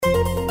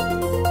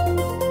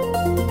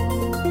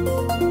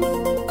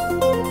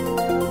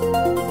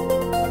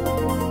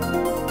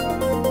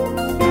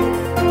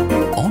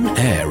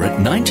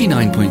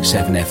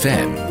99.7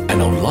 FM and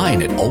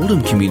online at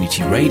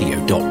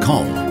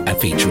oldhamcommunityradio.com and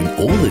featuring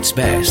all its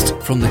best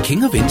from the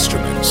King of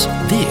Instruments.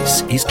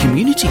 This is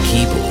Community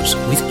Keyboards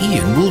with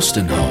Ian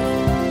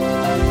Woolstenholme.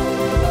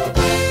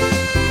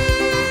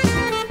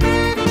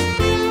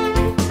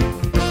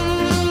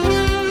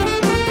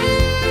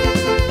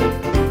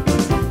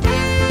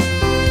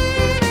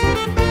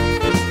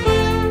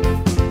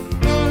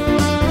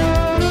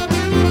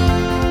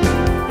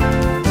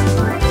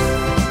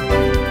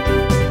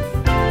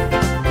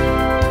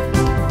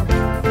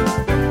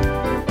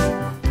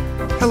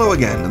 Hello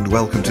again and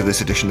welcome to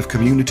this edition of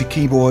Community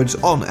Keyboards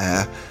on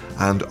air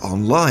and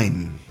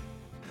online.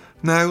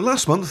 Now,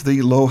 last month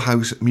the Low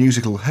House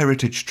Musical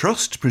Heritage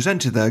Trust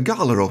presented their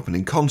gala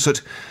opening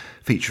concert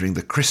featuring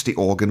the Christie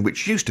organ,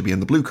 which used to be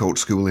in the Bluecoat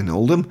School in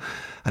Oldham,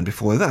 and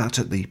before that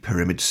at the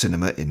Pyramid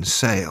Cinema in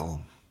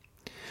Sale.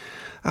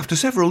 After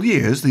several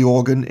years, the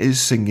organ is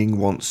singing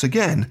once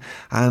again,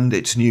 and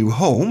its new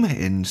home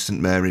in St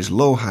Mary's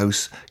Low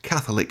House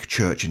Catholic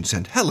Church in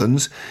St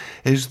Helens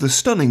is the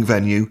stunning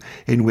venue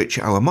in which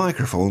our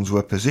microphones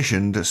were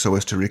positioned so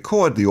as to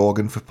record the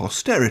organ for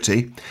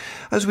posterity,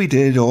 as we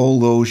did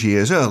all those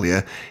years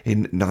earlier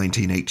in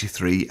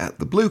 1983 at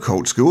the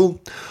Bluecoat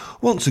School,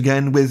 once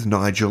again with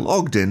Nigel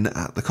Ogden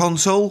at the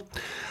console,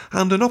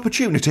 and an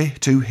opportunity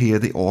to hear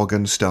the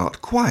organ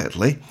start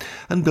quietly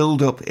and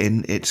build up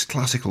in its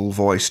classical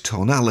voice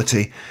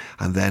tonality,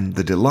 and then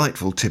the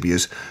delightful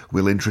Tibias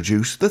will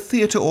introduce the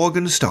theatre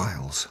organ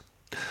styles.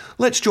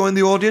 Let's join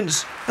the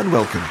audience and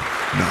welcome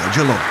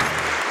Nigel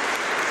Ogden.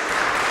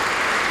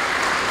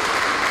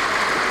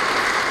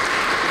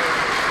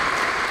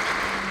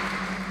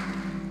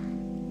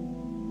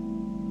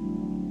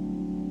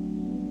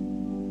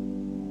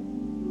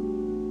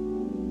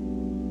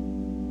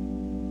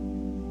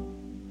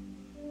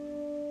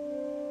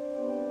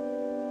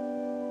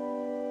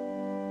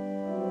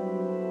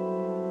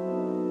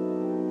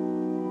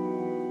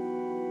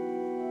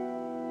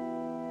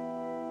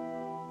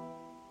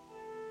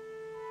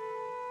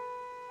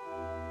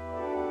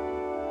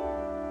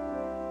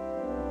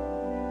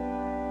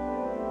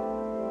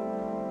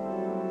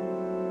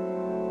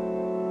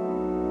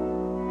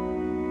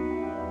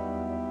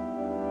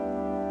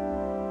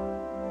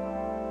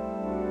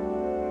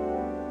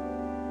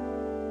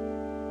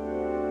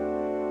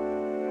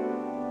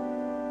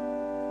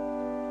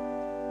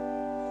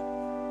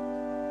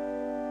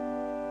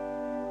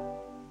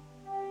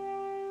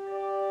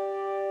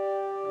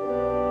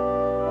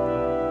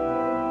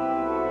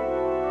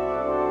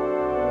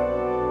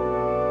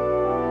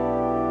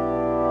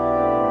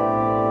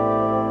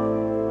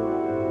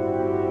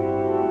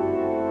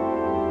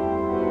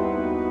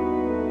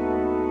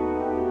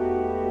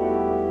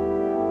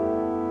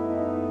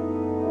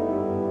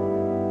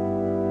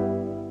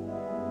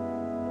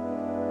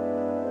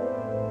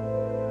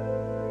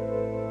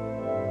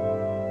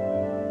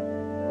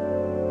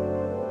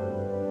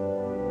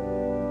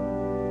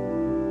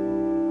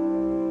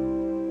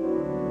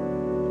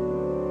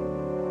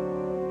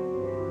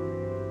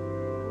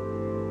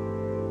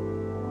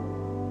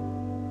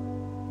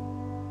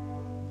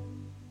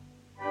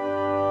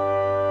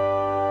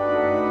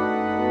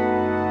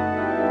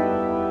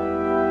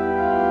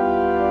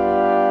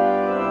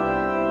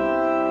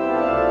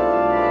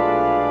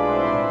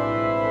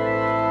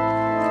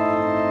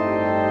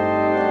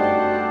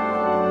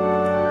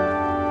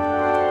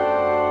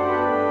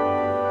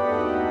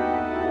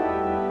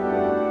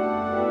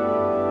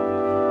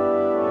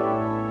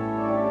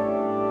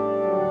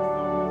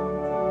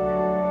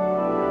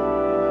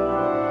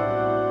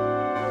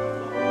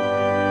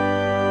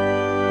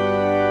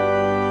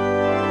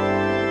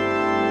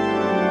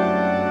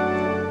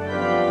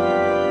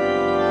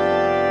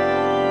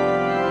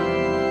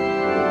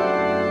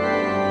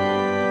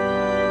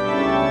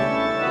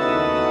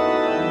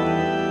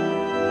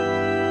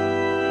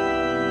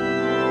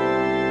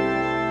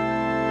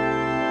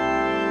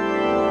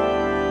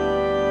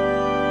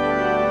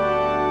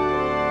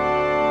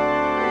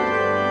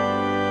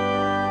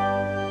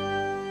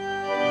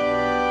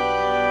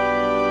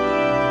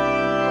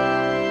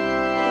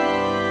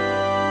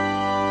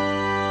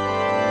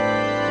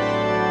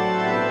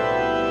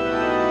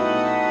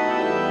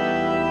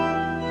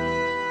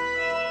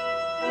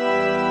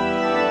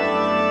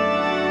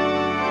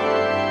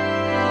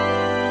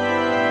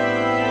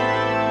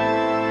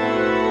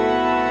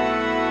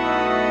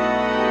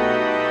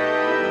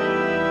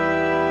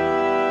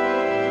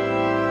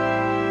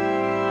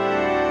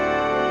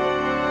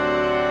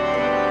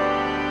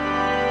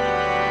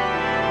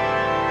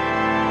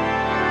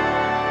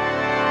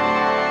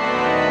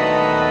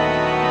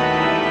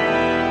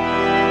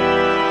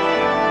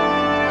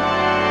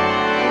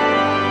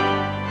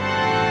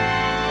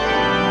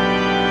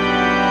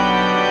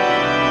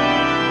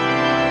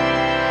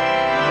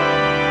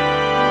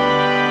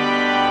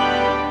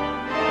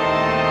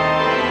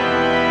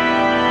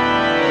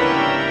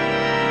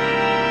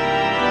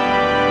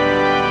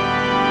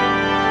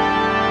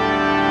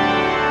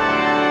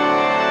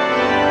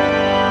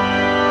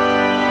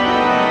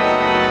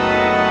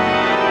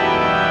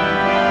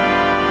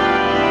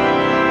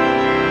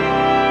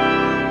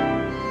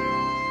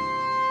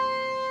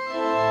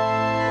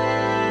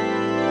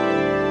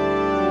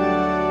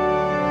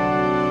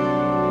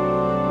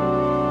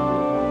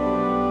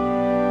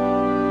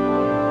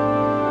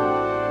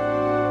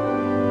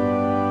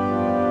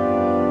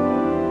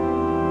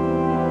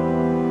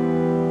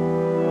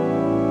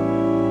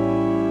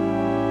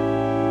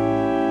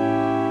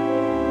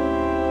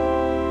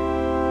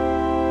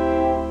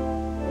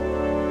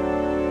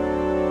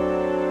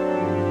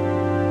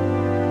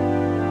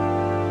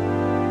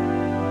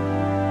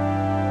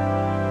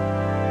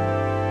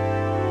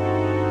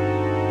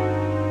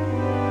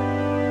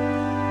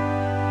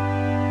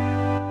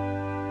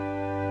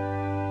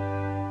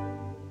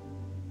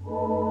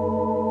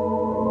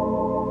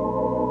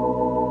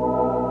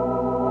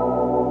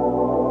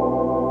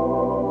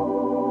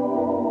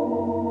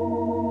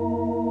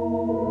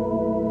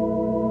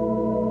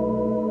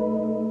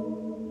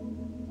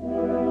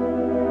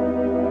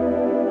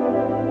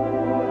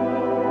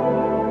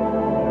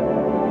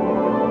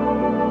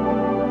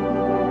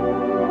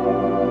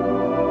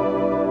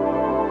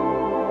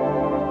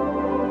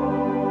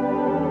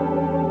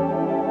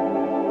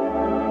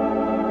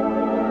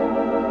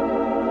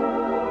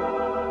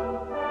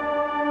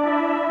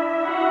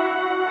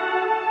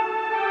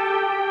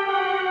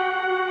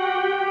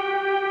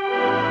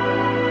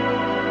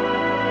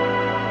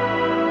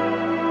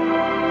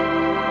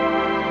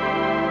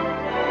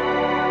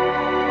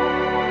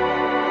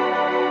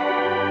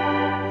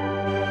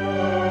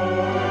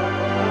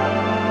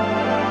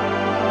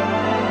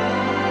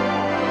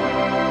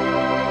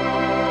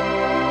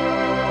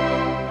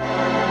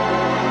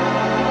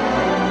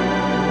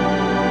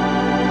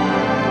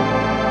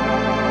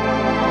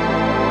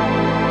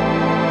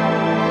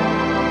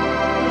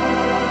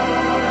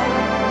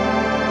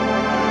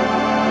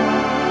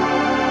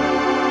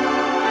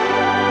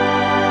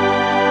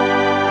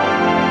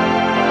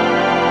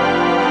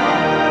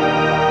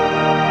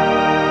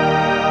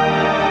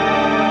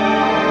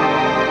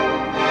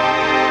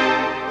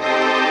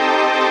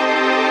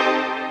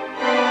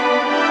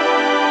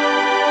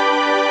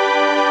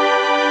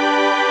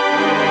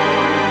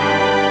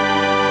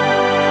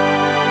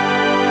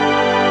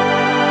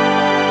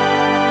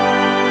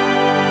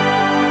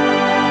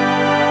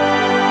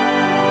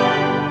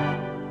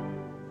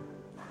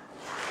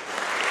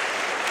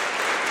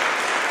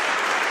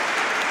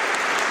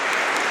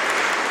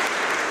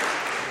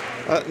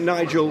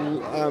 Nigel,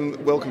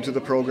 welcome to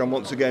the programme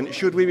once again.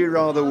 Should we be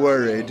rather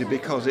worried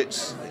because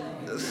it's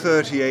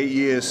 38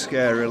 years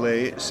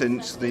scarily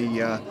since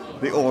the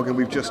organ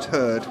we've just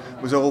heard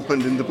was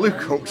opened in the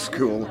Bluecoat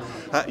School?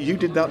 You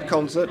did that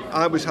concert.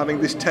 I was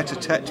having this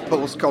tete-a-tete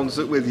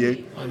post-concert with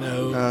you. I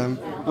know.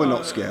 We're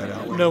not scared,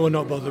 are we? No, we're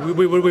not bothered.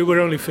 We were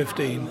only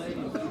 15.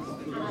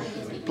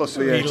 Plus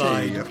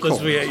VAT, of plus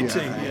course. VAT,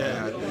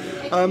 yeah.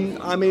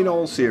 I mean,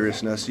 all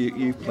seriousness,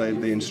 you've played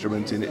the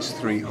instrument in its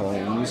 3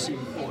 homes.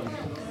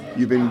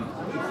 You've been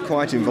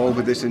quite involved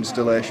with this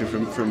installation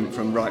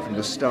from right from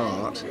the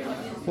start.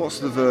 What's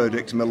the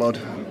verdict, my lord?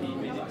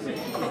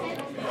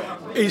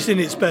 It's in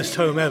its best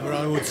home ever,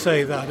 I would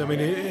say that. I mean,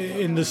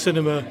 in the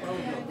cinema,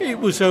 it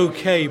was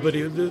okay, but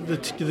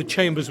the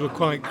chambers were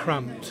quite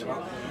cramped.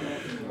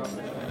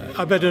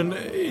 I bet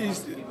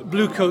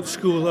Bluecoat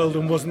School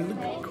Oldham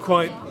wasn't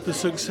quite the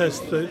success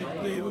that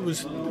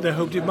they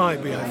hoped it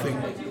might be, I think.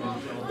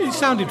 It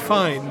sounded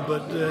fine,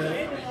 but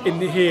in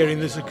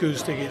this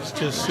acoustic, it's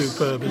just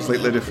superb.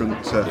 Completely different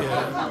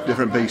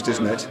beast,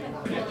 isn't it?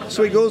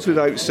 So it goes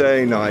without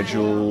saying,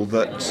 Nigel,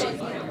 that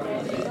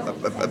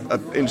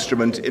an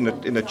instrument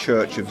in a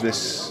church of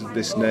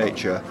this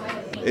nature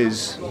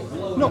is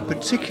not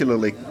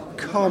particularly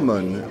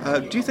common.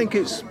 Do you think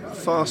it's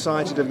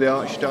far-sighted of the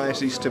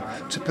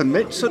Archdiocese to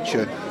permit such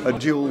a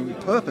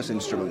dual-purpose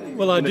instrument?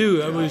 Well, I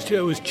do. I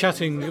was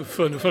chatting,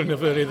 funny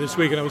enough, earlier this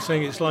week, and I was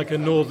saying it's like a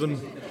northern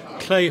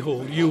clay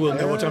hall. You will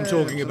know what I'm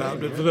talking about,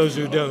 but for those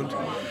who don't,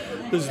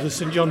 there's the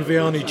St John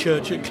Vianney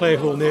Church at Clay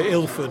Hall near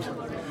Ilford,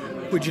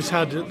 which has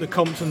had the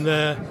Compton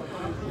there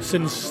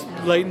since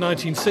late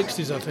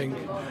 1960s, I think.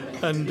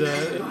 And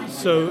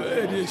so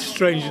it's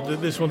strange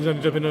that this one's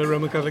ended up in a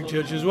Roman Catholic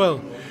church as well.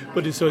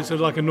 But it's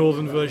like a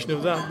northern version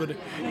of that. But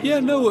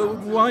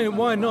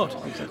why not?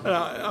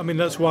 I mean,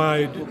 that's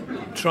why I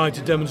tried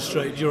to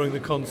demonstrate during the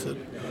concert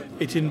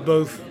it in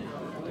both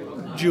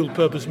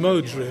dual-purpose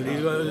modes, really,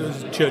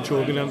 as church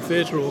organ and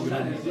theatre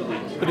organ.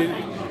 But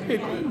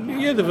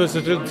the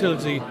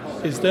versatility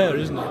is there,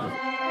 isn't it?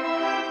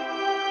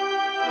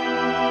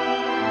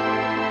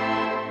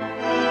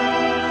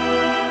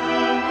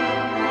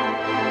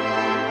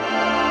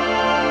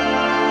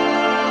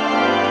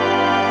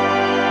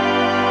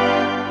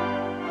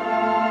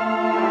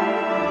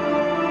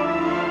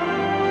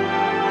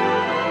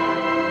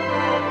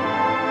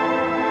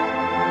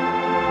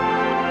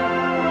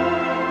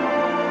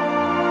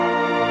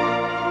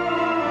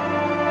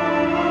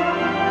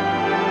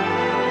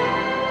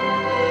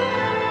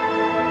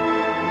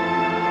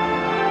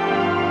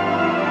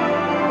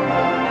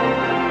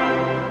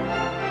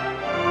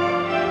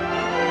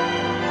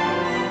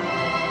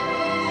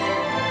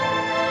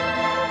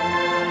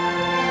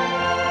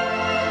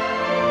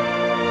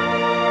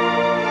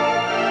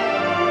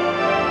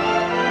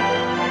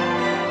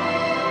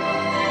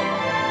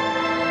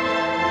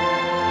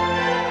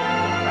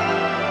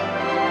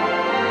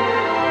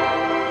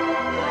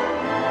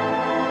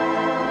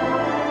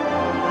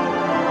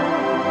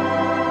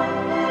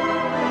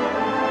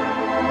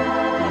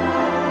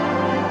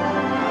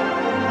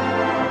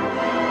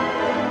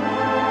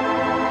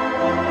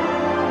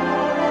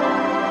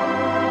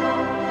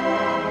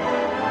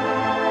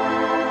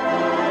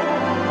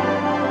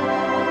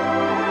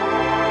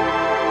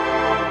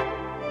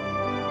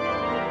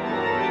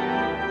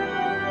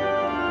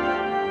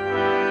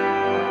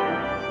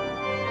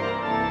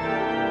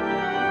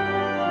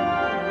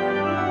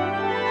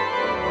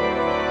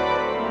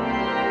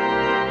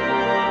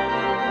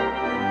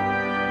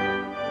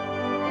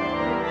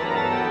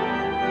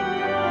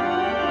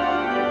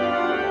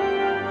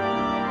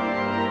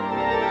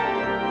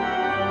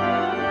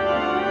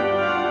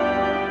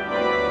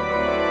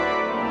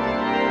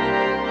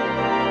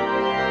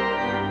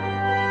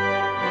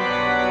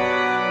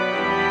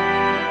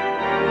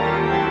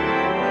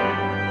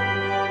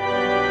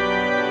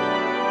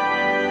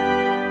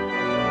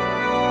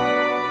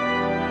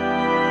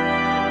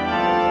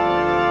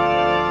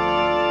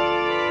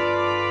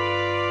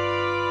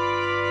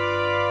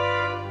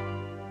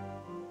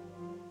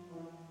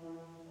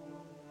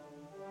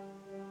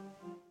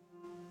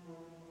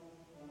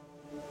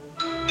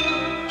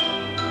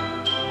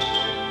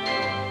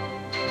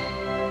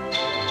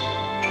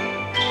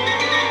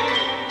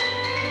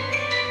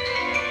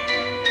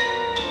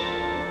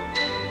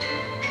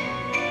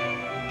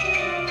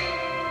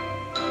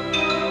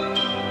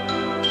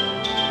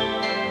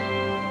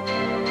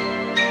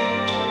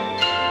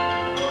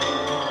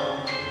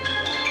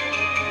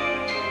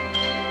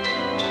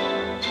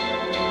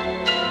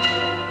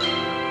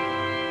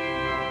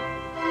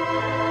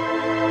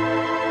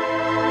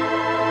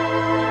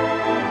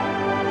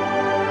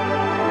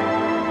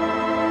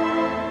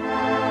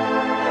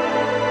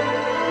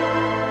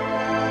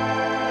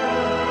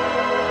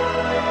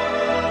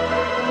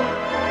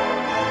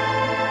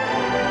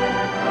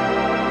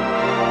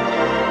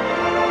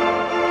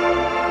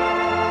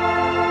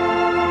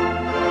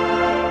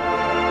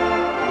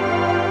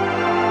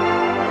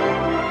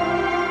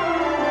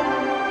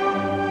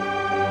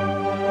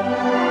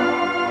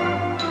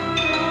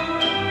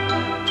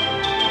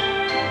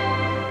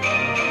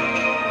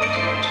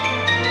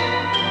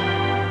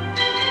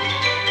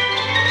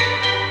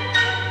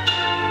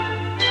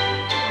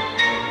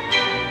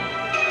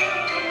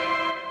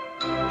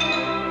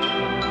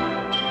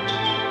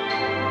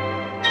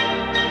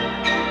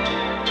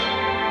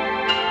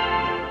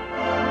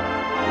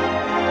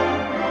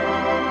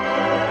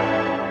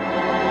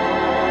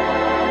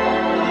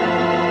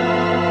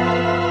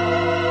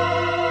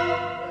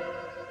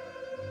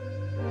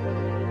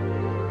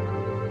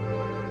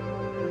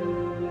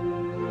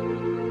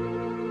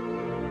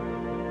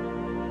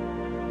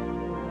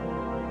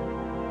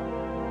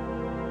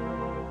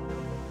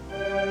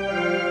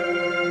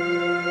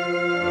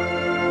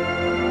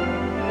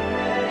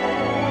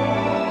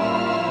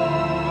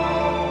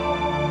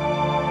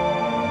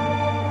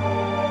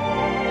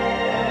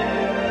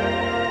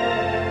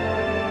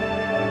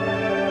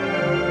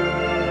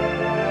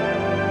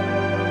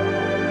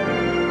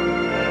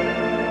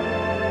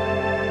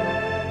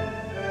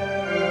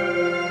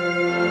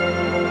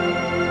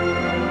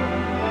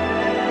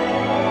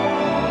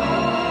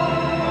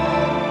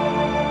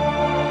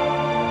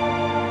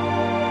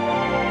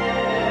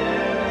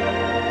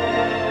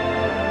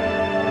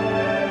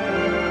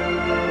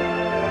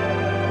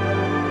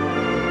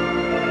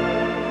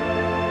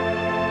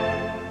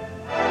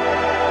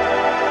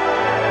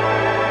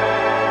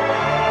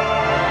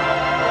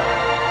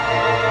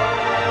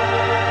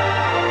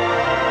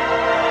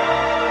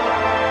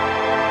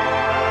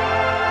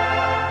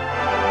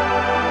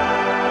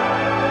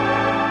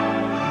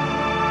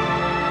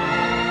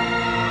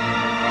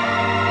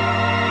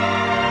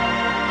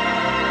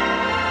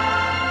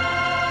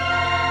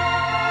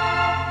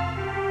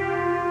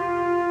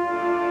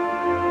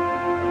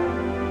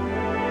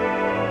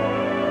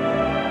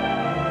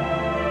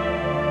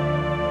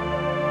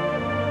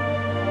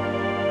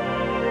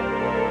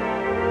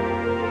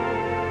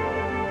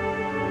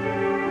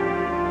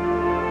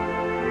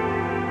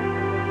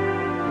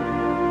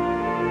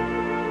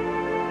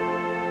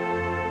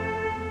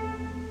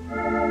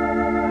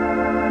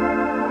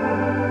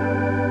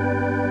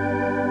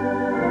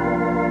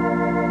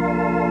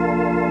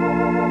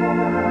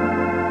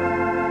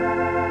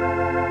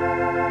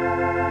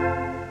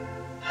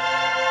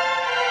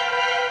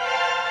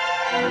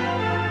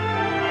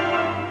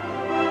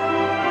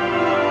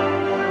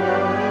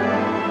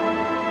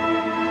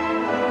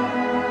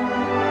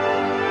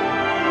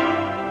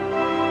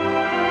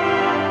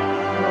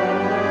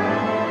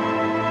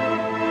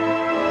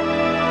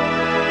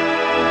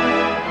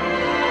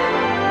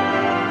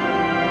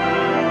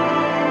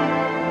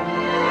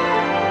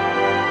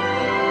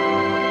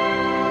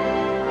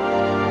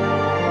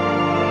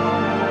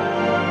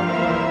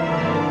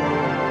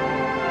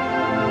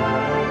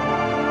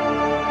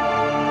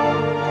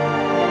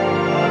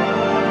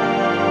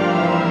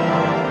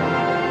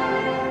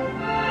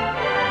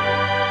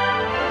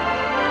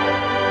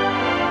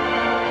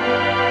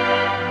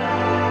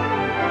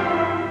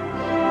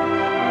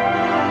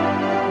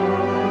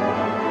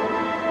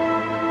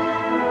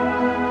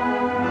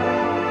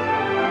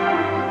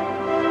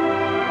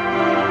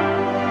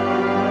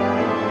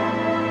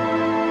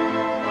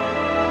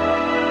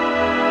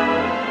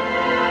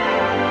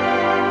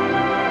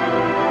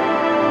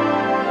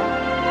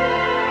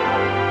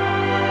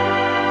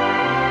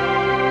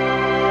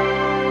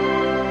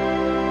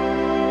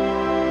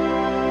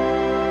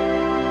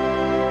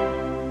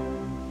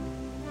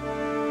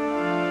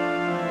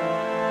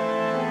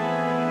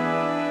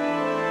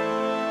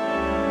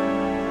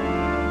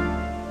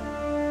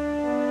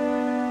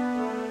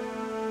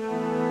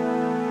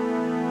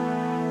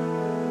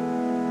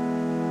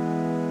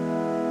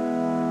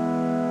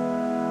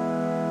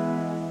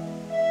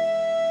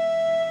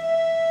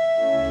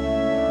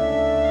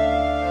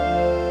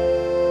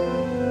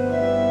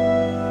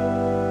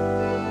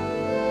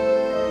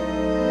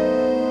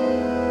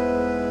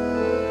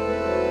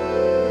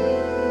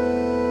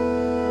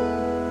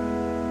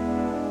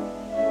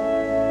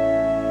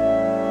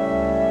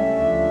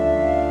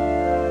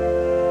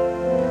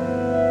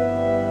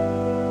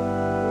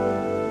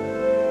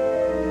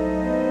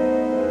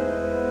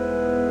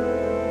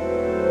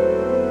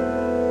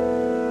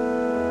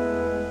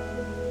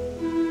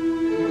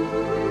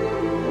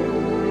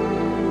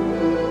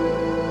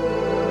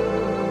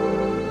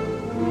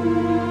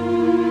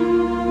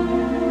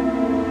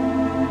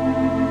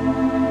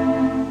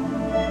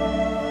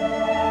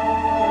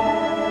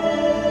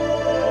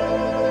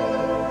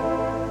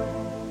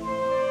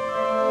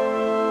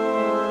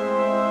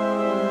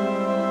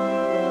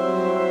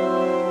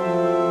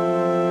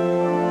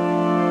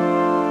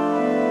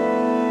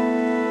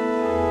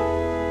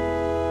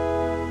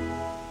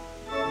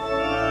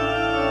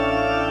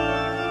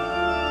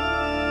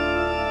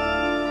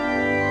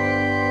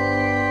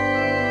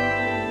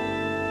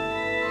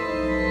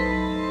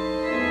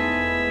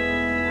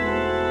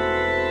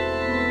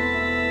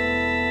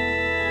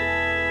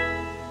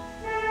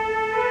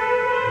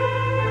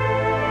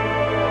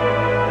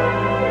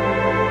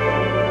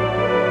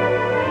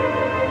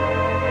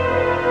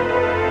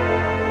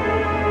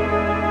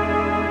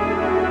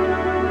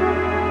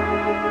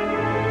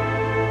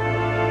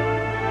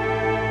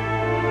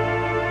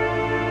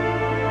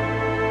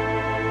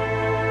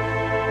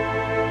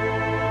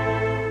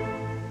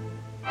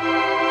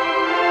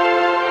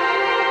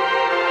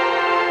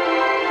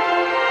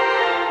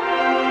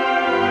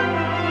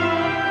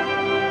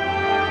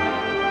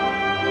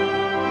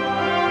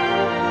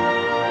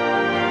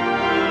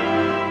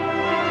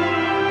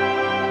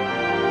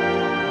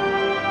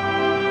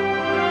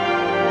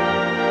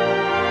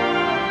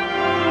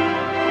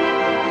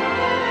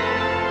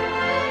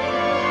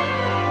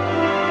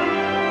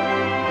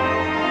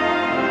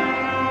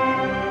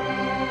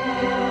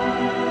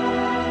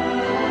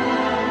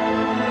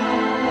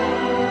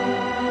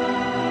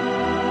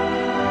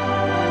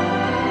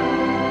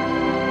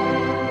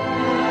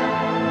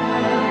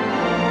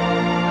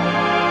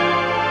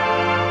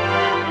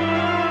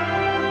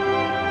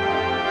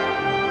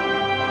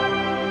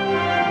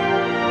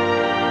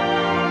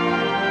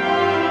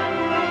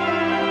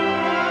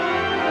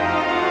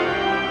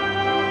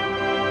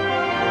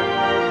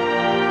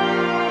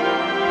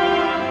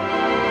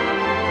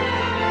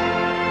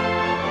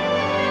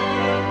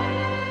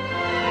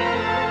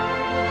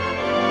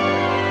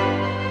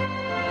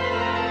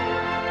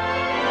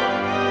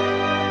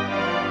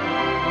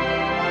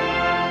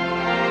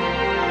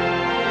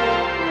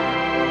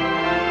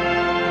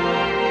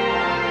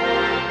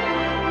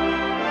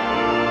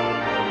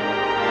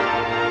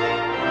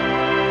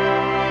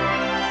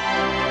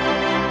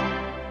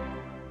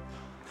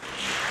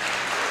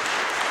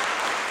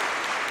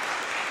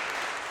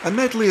 A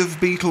medley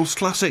of Beatles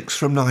classics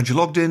from Nigel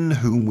Ogden,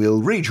 whom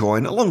we'll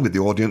rejoin along with the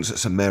audience at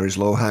St Mary's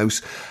Low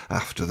House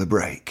after the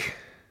break.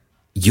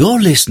 You're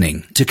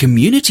listening to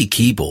Community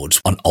Keyboards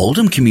on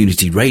Oldham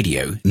Community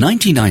Radio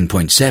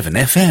 99.7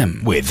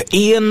 FM with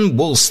Ian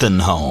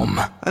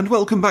Wolstenholme. And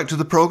welcome back to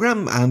the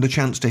programme and a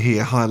chance to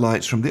hear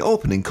highlights from the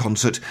opening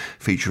concert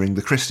featuring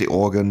the Christie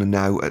organ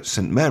now at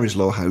St Mary's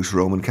Low House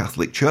Roman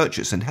Catholic Church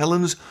at St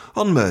Helens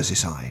on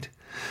Merseyside.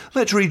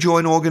 Let's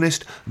rejoin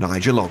organist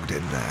Nigel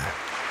Ogden there.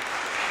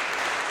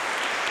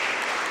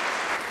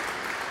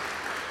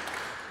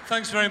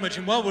 Thanks very much.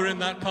 And while we're in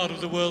that part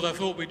of the world, I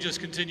thought we'd just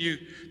continue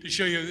to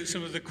show you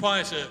some of the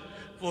quieter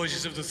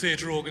voices of the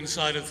theatre organ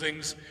side of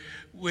things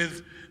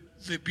with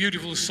the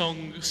beautiful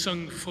song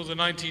sung for the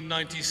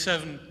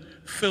 1997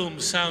 film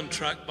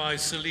soundtrack by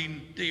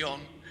Celine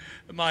Dion,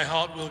 My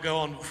Heart Will Go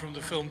On, from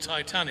the film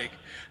Titanic.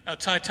 Now,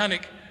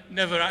 Titanic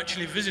never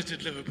actually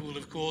visited Liverpool,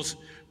 of course,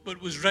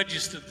 but was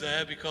registered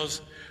there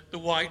because the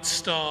White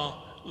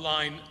Star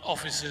Line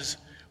offices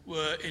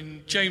were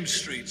in James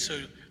Street, so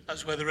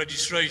that's where the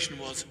registration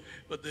was,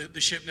 but the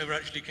ship never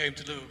actually came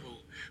to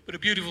Liverpool. But a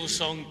beautiful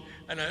song,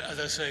 and as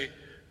I say,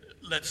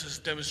 lets us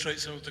demonstrate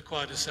some of the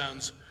quieter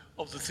sounds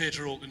of the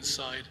theatre organ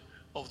side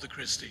of the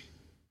Christie.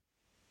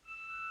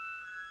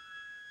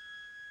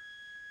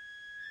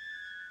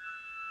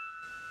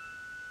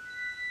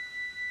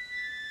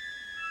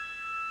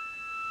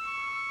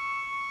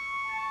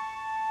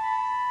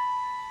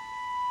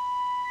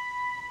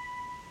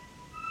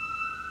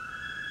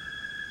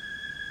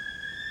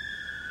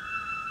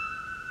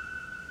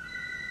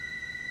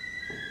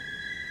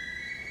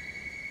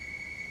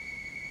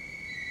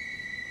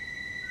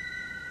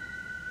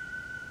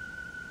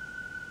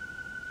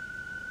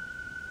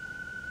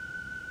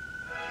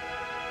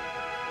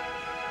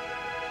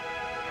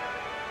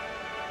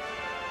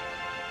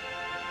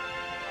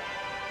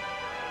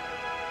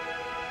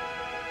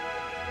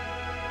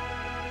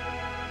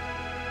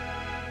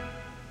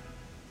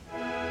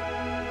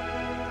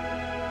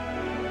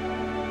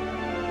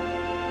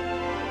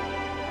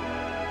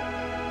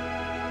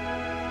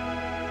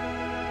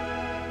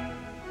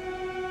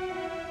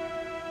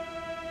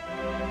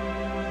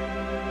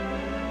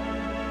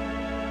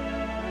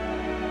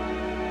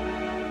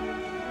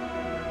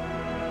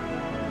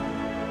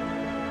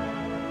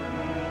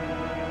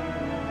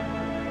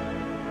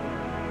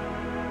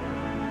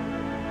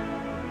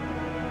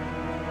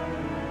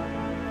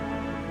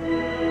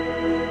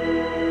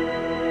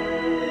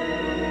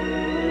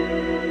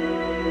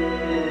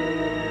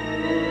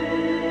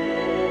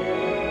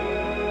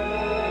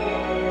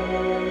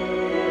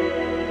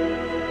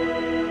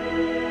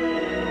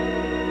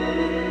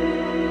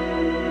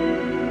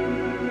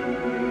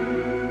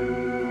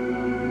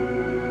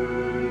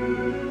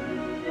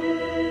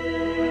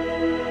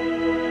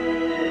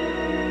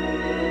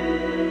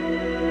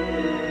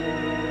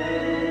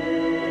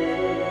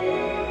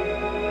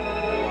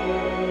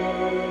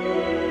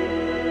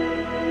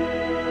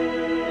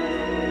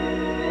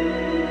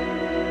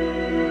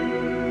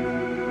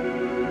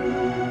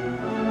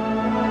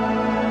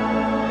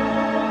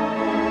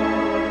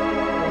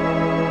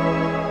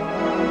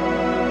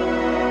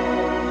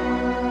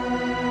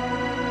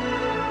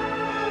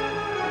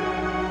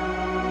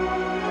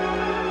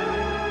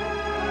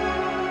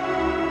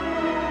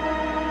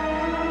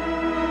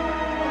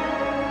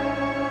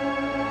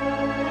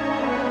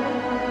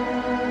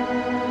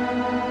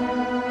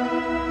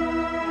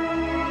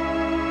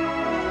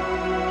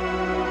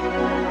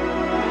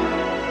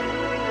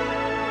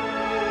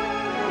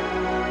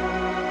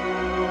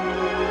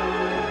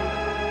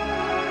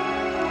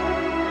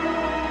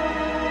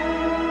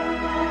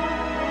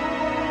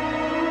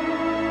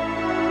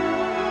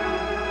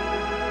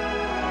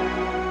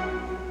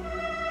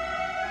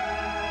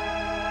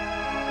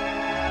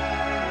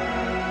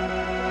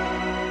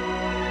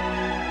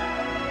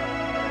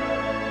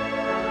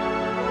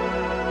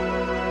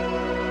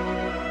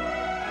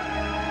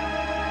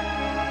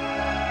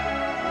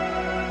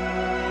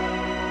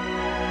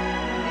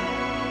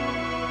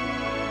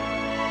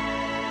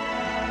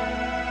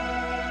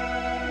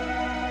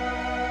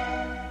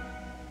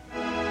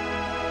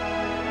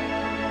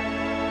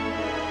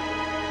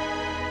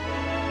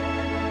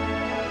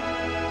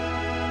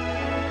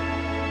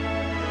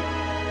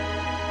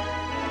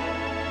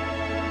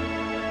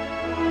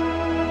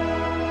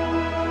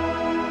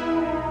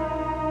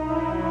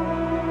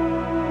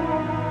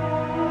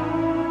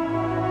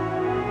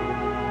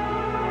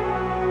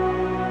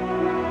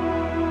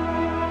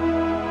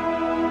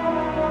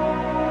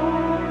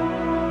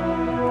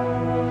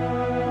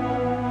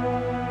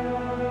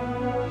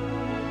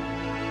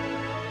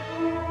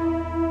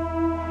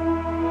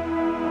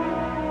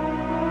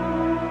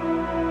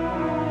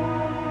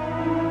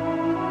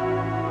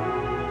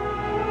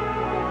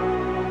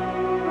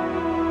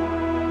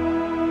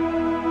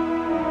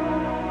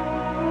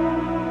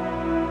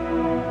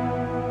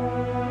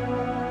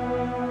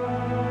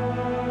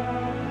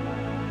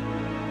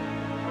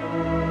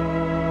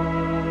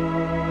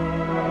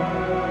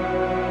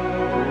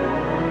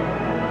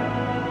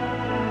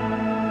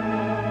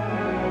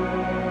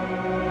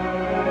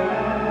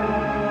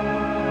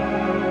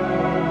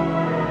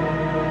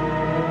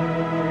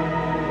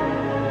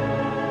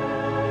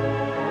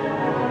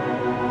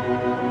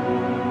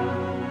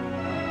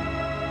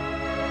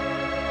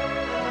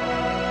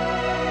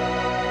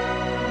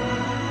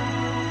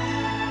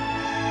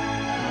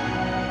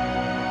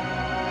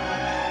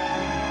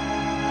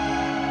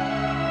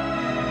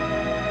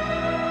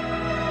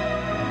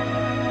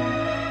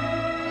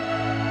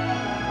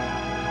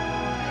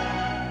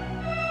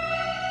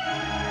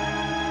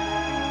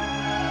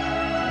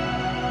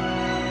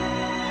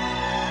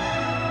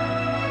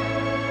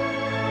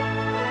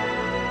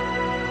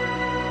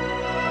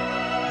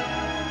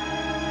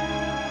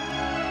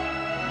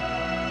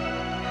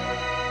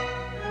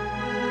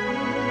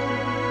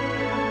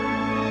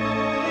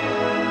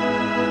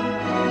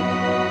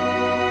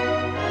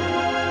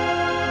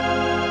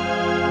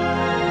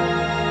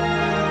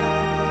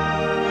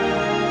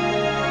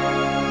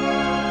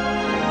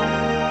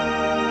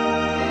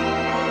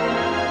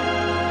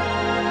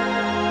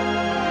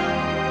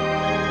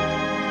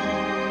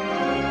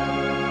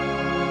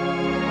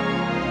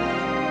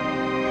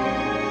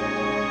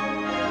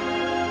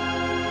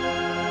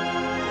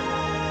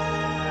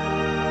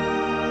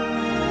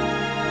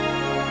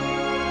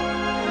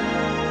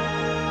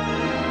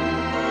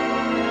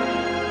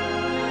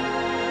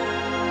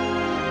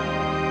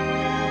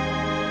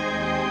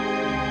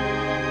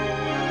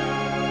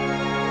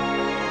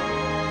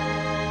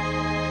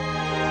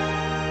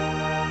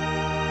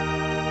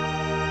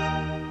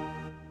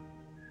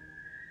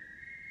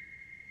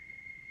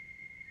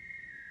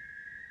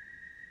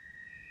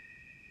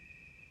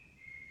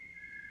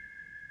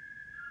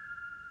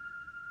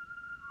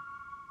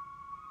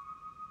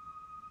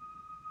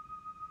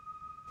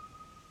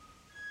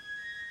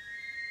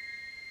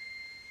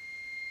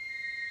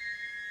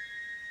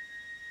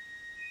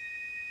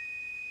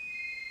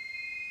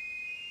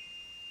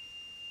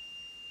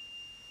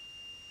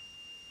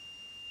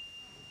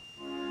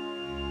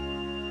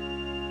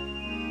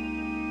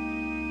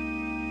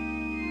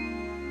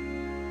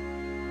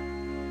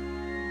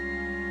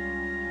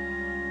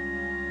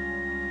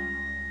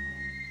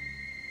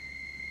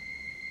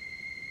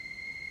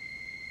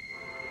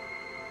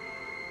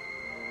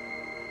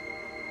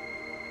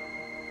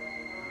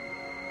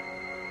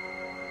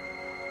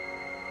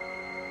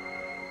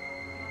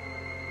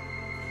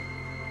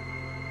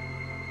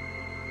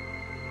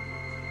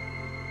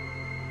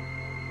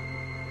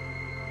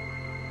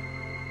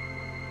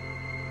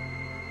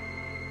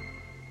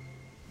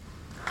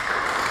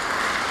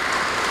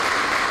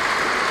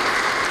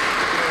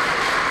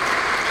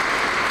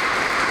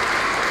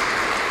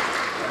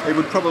 it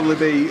would probably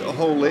be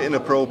wholly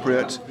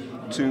inappropriate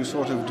to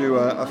sort of do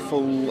a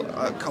full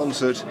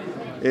concert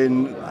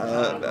in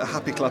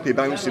happy clappy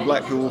bouncy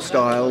Blackpool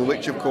style,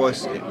 which of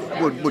course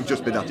would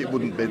just be that. It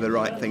wouldn't be the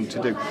right thing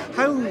to do.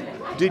 How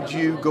did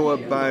you go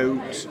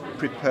about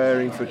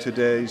preparing for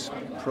today's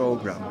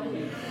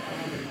programme?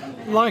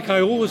 Like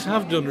I always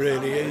have done,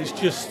 really. It's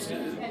just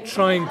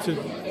trying to...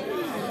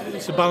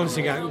 It's a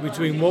balancing act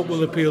between what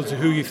will appeal to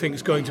who you think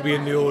is going to be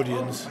in the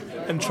audience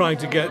and trying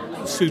to get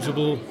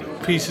suitable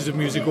pieces of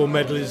music or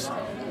medleys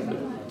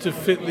to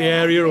fit the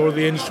area or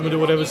the instrument or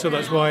whatever. So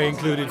that's why I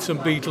included some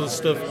Beatles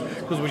stuff,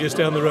 because we're just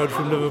down the road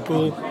from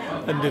Liverpool,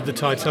 and did the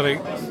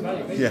Titanic,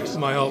 Yes.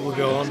 My Heart Will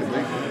Go On.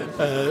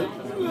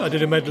 I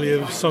did a medley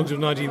of songs of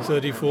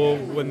 1934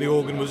 when the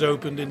organ was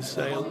opened in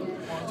Sale.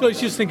 So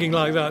it's just thinking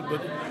like that,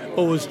 but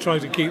always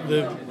trying to keep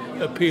the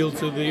appeal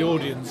to the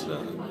audience.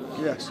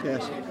 Yes.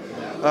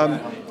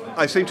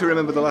 I seem to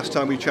remember the last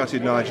time we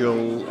chatted,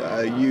 Nigel,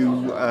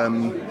 you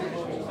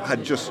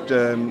had just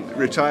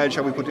retired,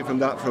 shall we put it, from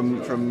the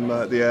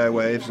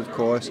airwaves, of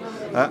course,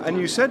 and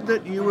you said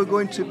that you were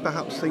going to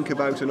perhaps think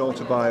about an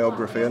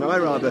autobiography, and I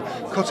rather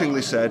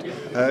cuttingly said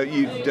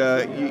you'd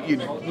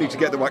need to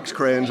get the wax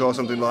crayons or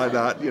something like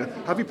that.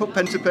 Have you put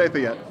pen to paper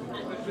yet?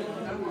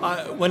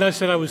 When I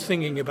said I was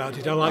thinking about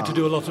it, I like to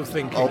do a lot of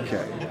thinking.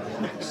 Okay.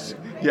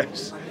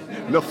 Yes.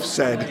 Enough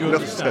said.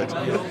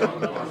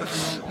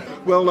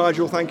 Well,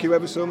 Nigel, thank you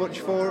ever so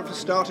much for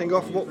starting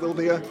off what will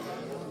be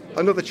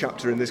another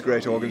chapter in this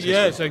great organ's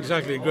history. Yes,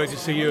 exactly. Great to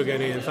see you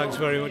again, Ian. Thanks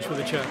very much for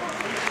the chat.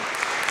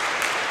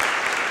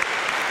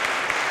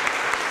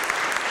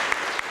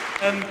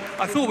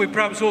 I thought we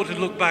perhaps ought to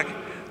look back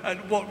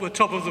at what were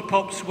Top of the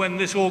Pops when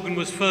this organ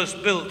was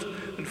first built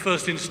and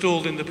first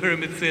installed in the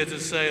Pyramid Theatre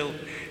Sale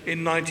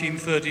in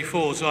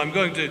 1934. So I'm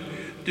going to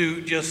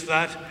do just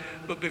that.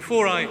 But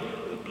before I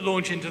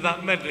launch into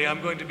that medley,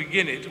 I'm going to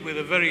begin it with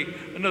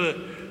another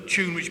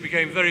tune which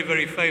became very,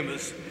 very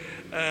famous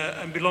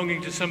and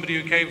belonging to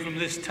somebody who came from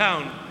this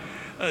town.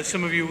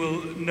 Some of you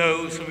will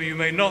know, some of you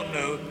may not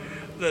know,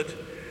 that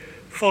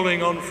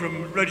following on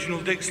from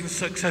Reginald Dixon's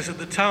success at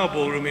the Tower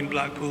Ballroom in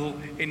Blackpool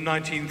in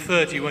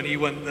 1930 when he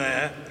went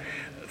there,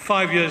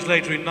 5 years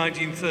later in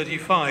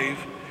 1935,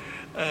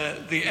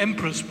 the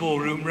Empress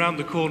Ballroom round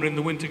the corner in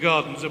the Winter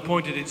Gardens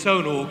appointed its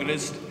own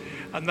organist,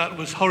 and that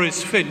was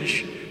Horace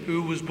Finch,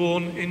 who was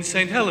born in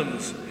St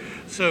Helens.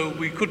 So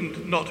we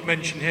couldn't not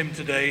mention him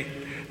today.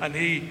 And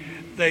the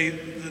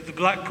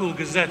Blackpool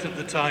Gazette at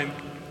the time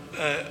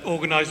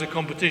organised a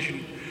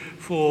competition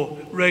for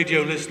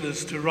radio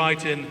listeners to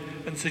write in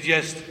and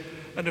suggest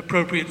an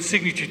appropriate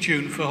signature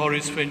tune for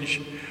Horace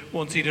Finch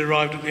once he'd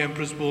arrived at the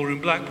Empress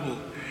Ballroom, Blackpool.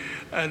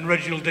 And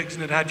Reginald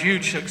Dixon had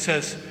huge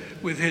success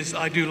with his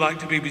I Do Like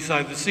to Be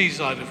Beside the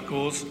Seaside, of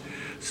course.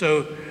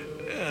 So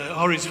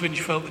Horace Finch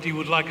felt that he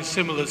would like a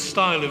similar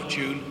style of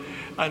tune,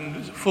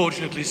 and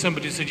fortunately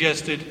somebody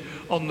suggested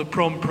On the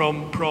Promenade.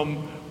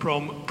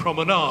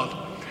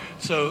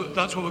 So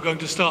that's what we're going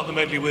to start the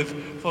medley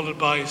with, followed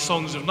by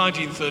songs of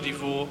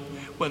 1934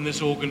 when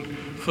this organ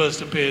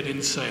first appeared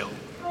in Sale.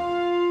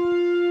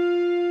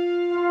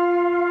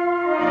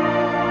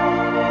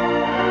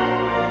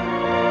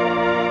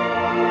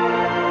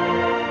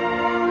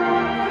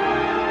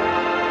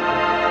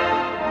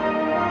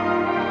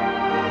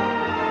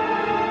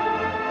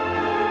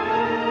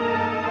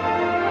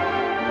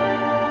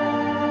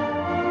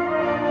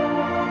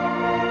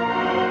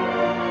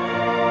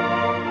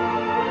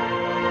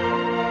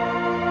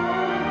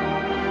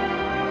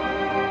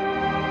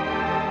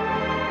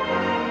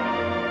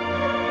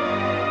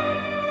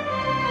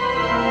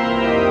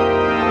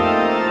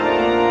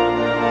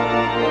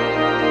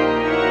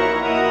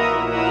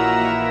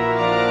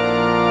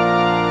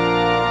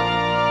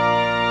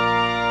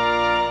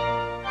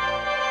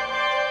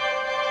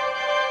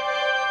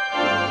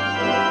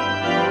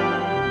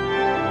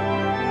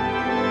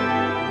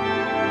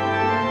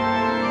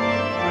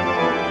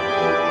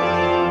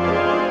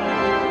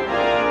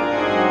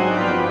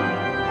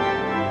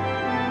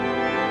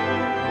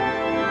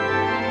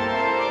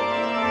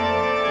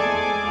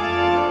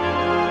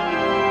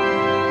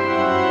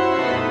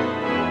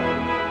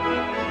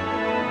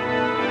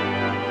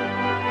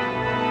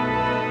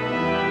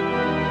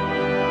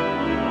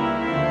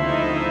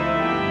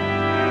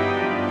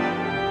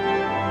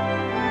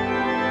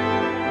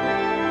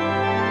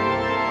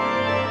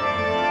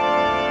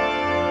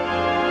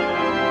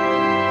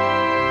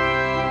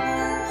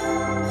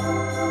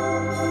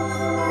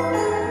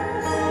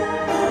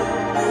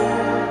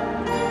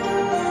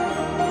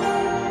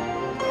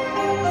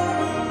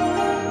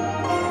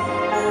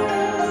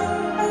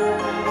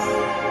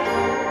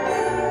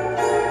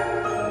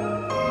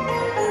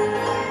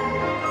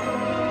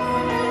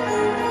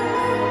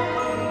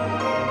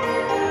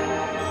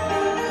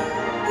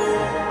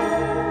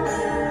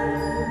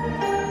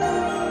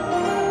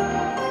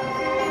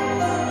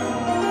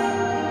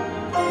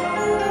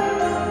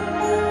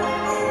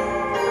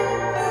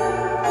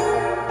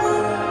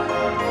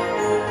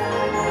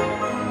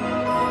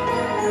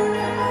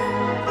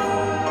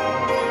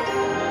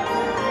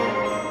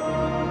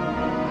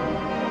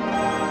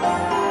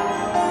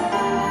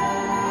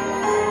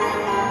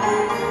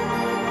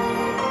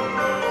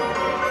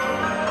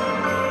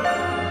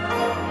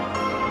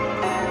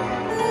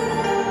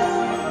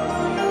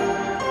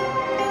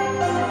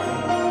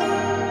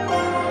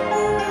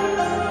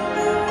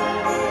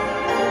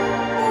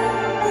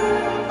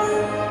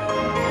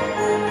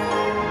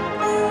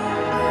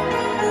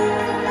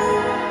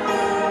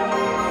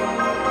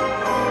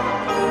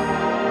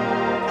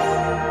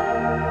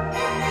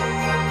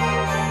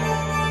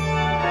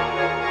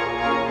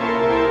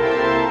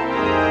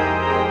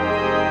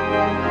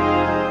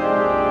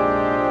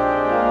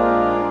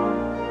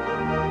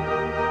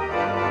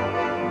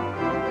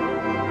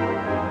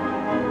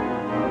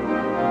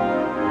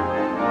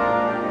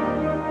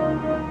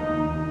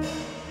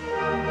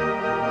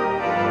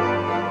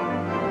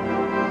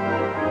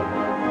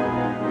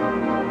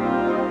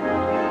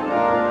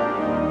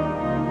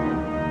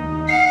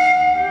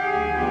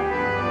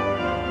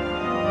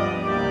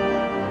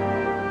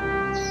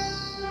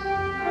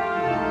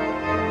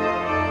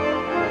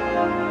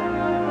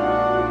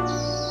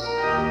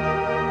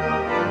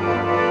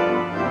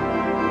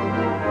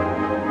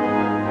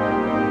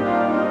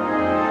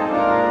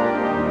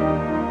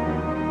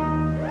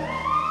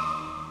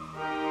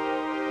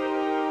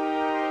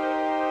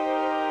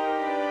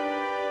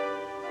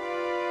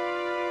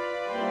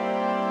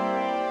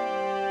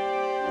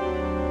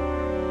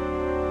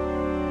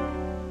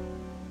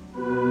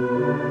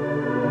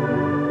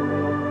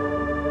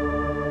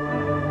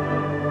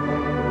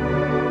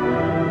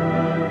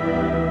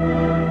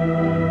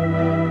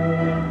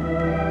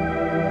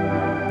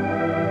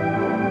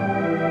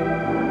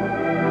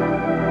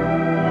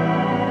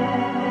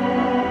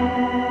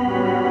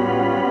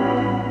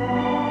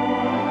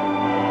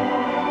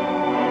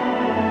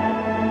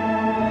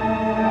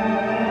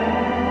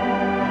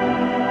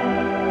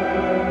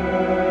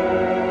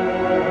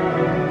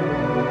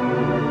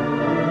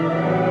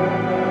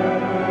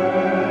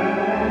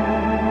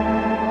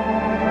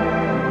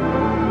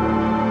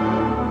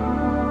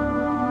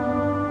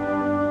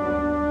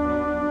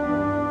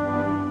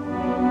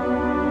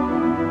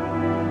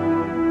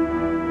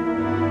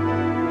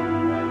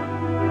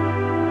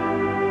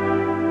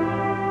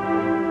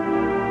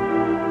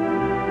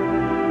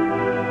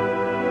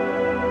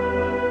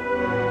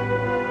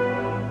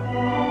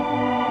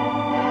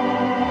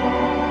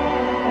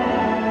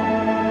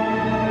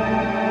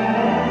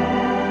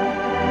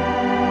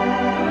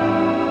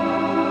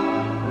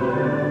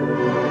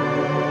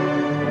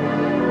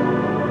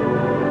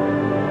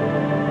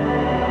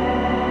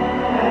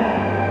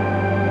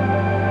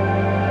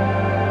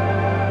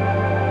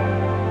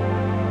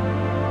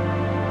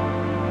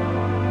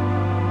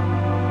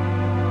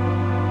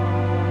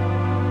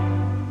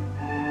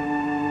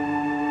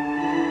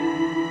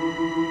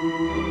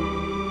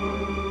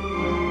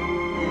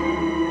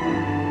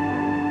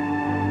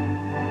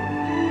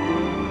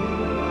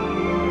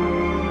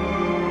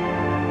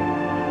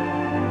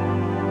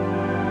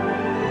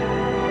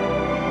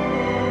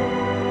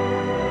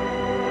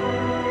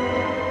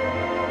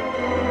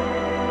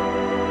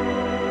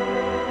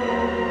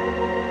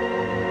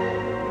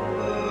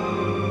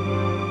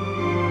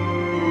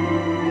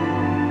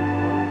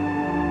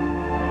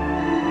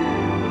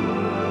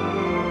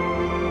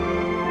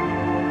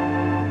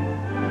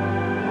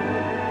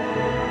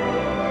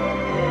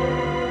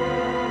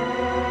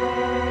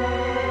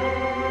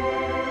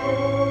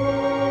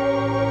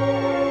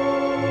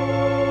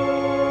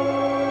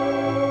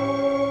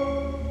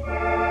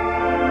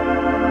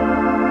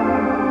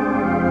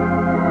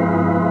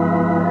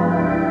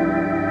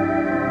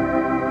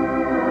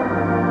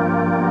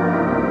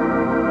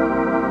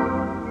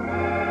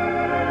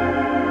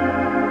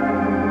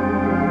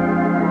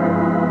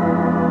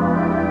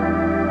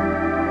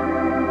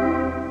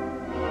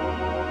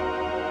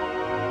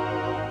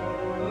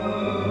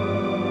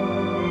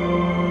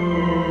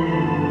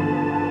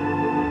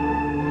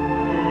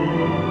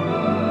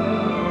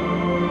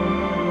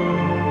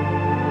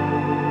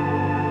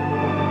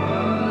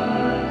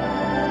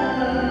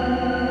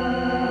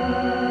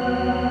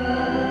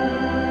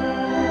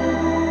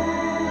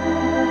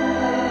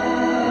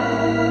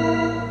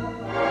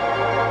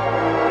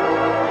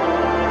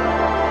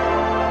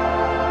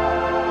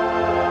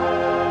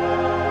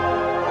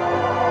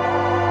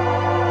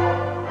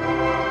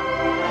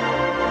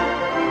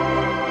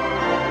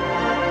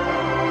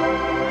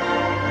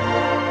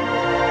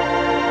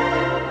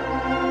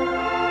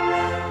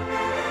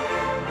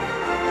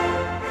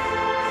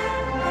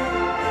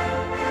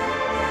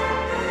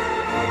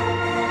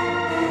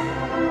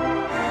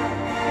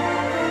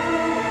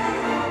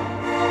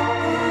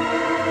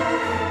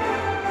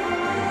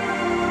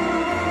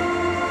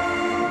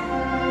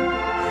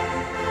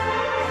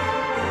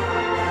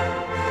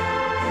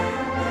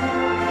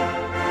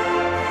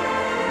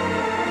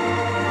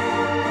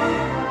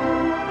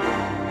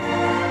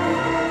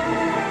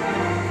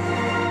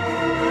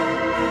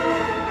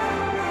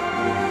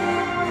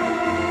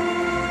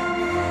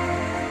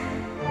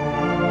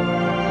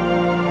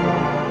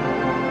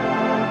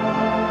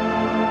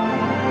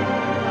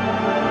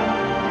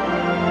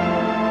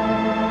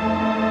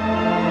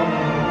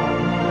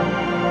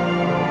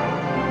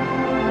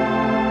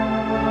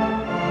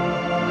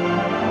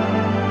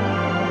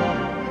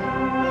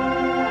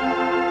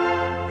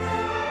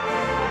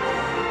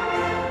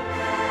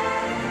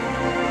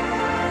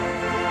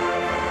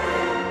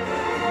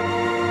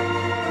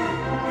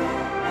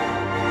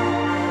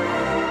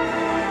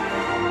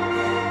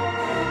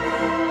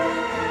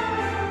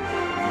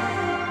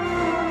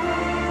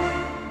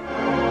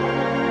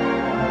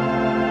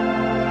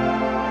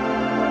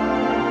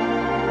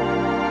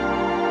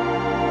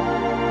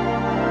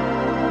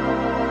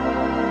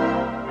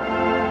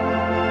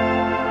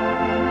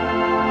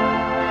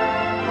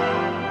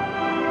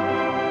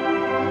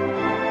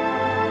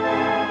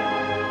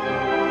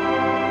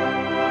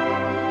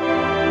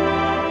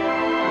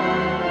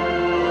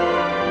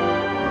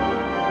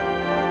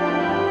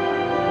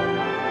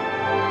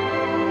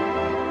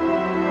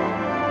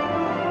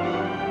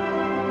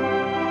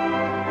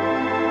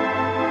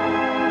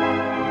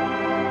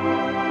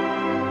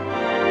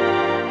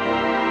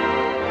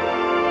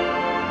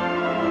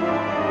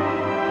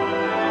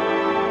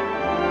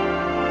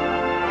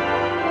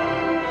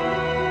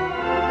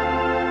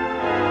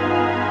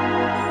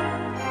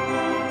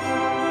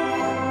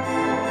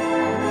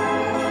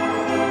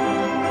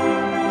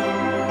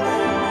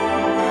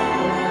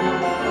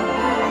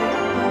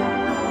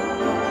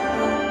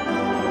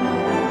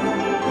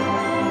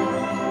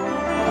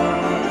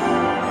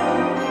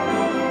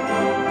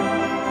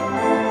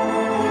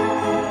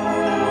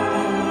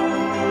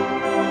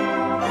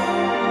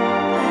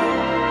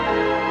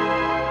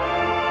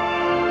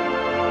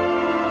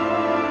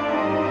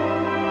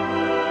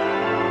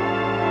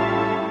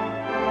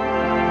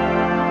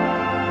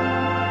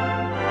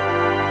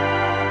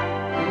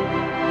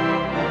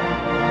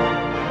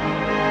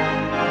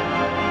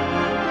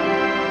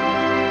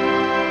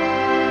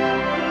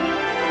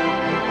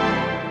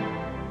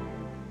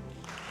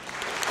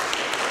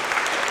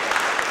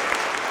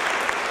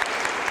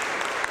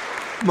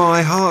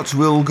 My Heart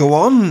Will Go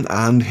On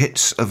and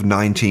hits of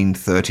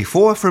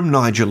 1934 from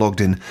Nigel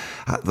Ogden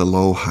at the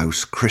Low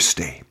House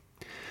Christie.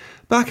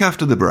 Back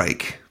after the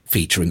break.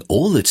 Featuring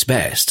all that's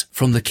best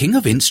from the King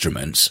of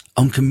Instruments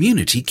on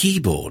Community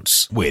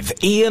Keyboards.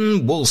 With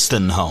Ian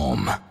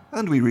Wolstenholme.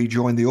 And we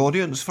rejoin the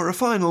audience for a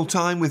final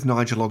time with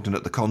Nigel Ogden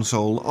at the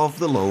console of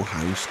the Low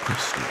House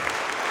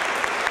Christie.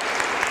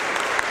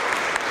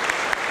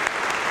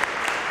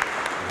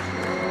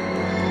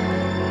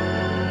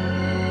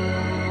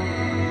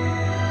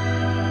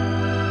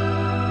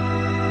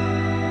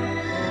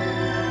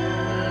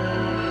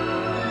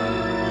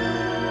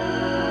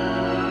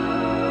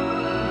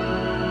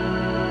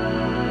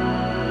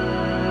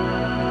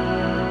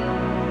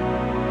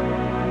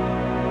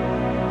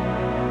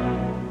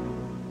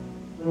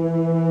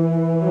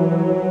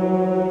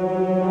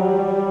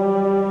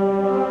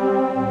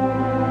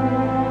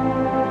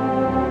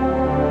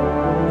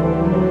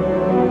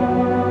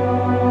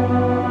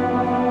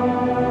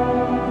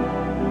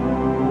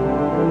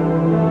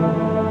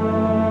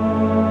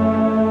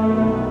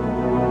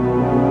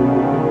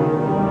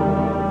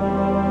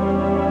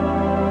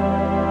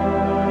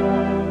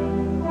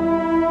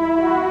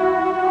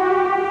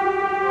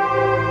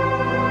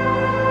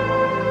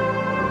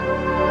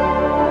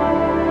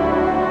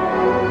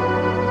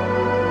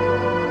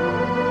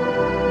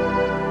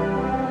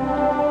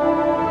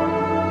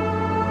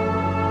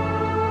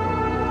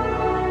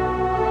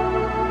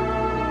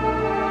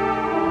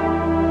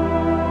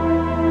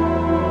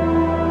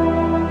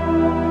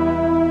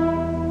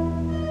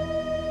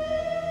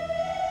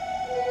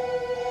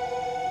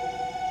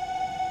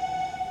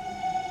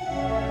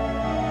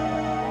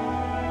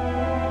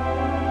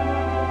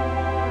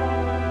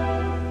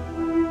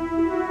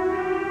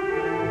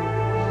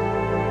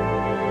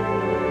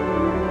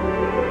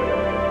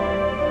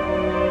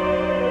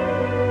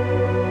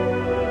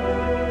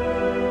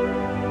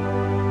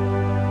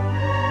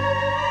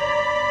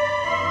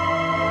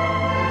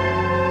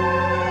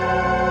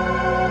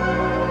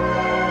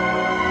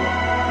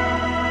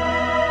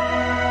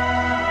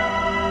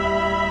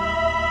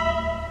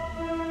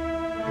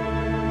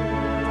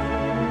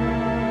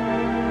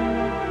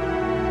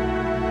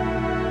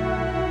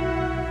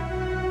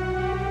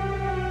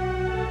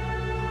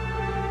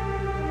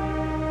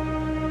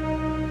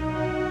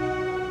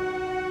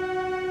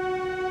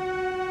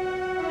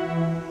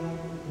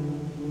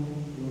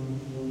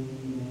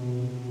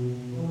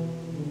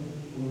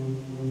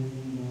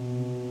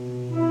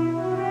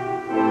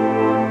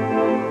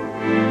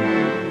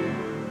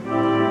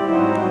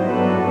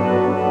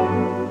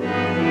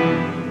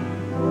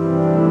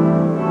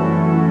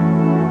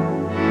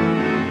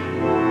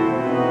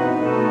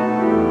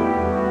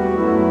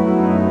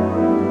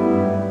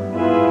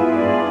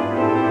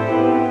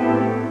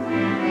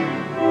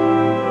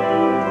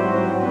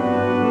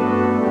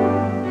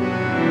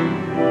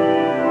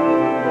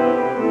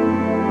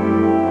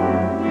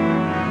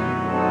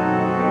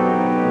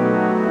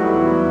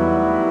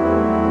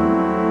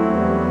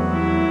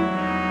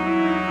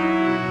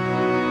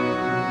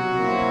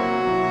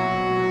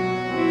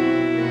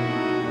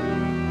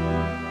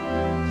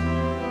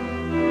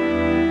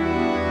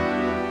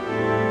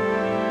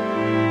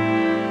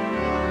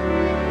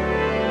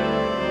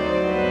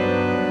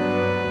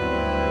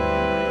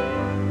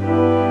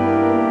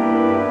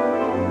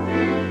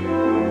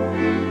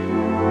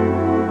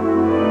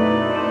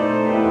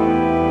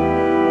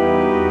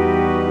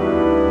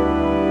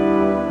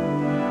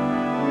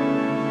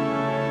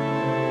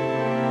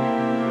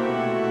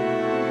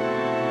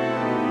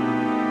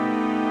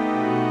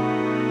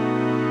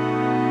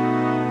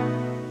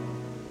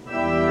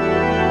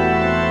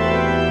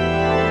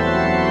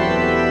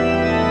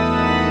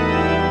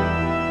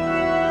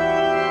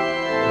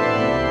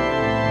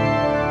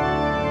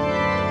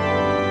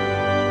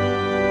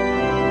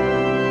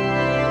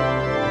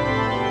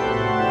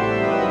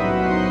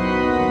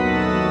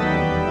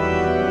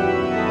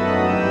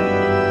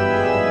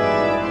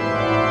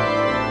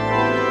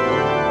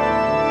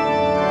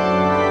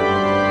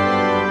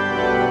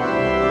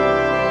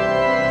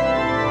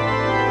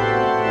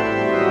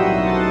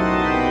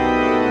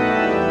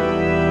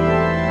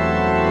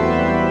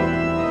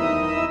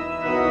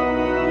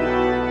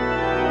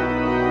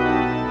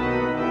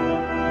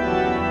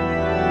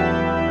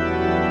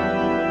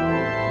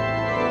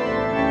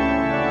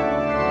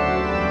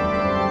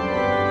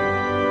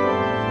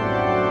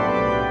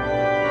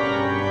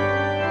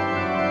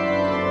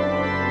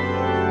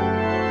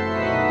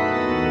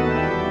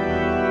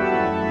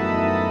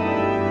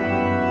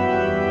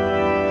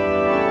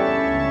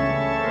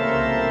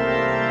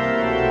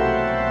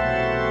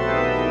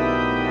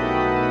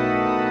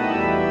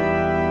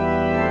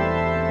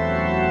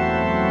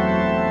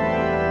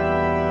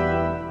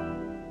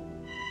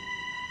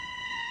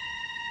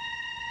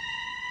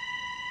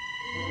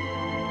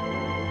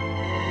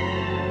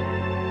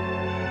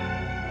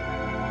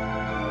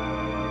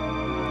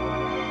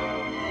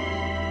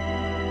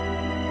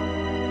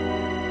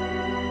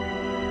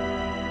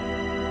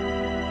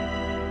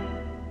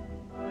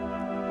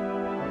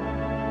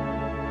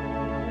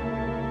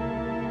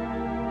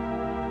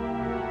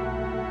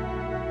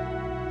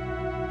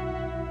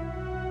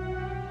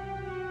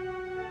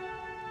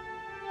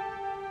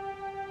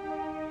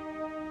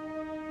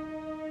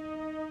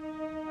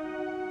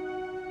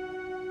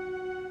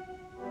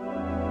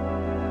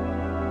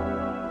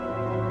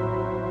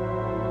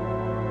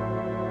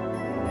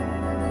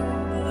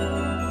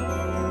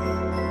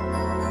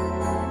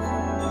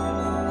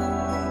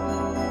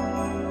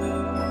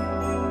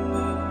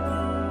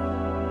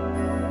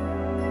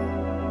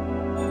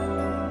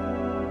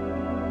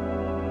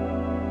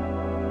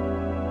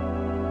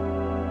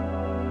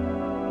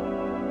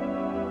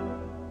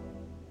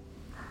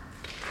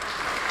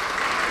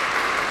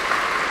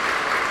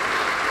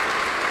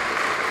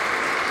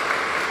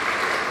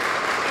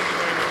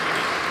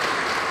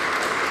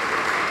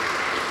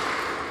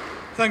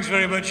 Thanks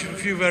very much for a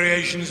few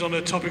variations on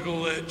a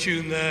topical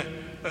tune there,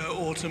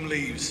 Autumn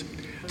Leaves.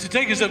 To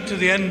take us up to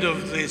the end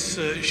of this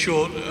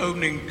short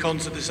opening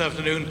concert this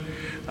afternoon,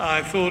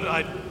 I thought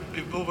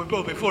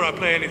before I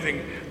play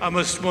anything, I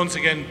must once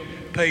again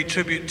pay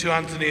tribute to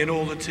Anthony and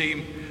all the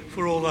team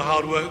for all the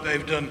hard work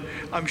they've done.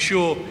 I'm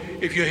sure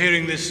if you're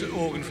hearing this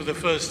organ for the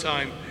first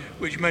time,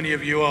 which many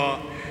of you are,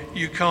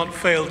 you can't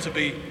fail to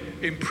be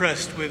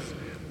impressed with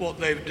what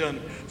they've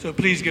done. So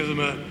please give them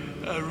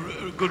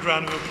a good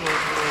round of applause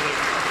for all they've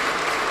done.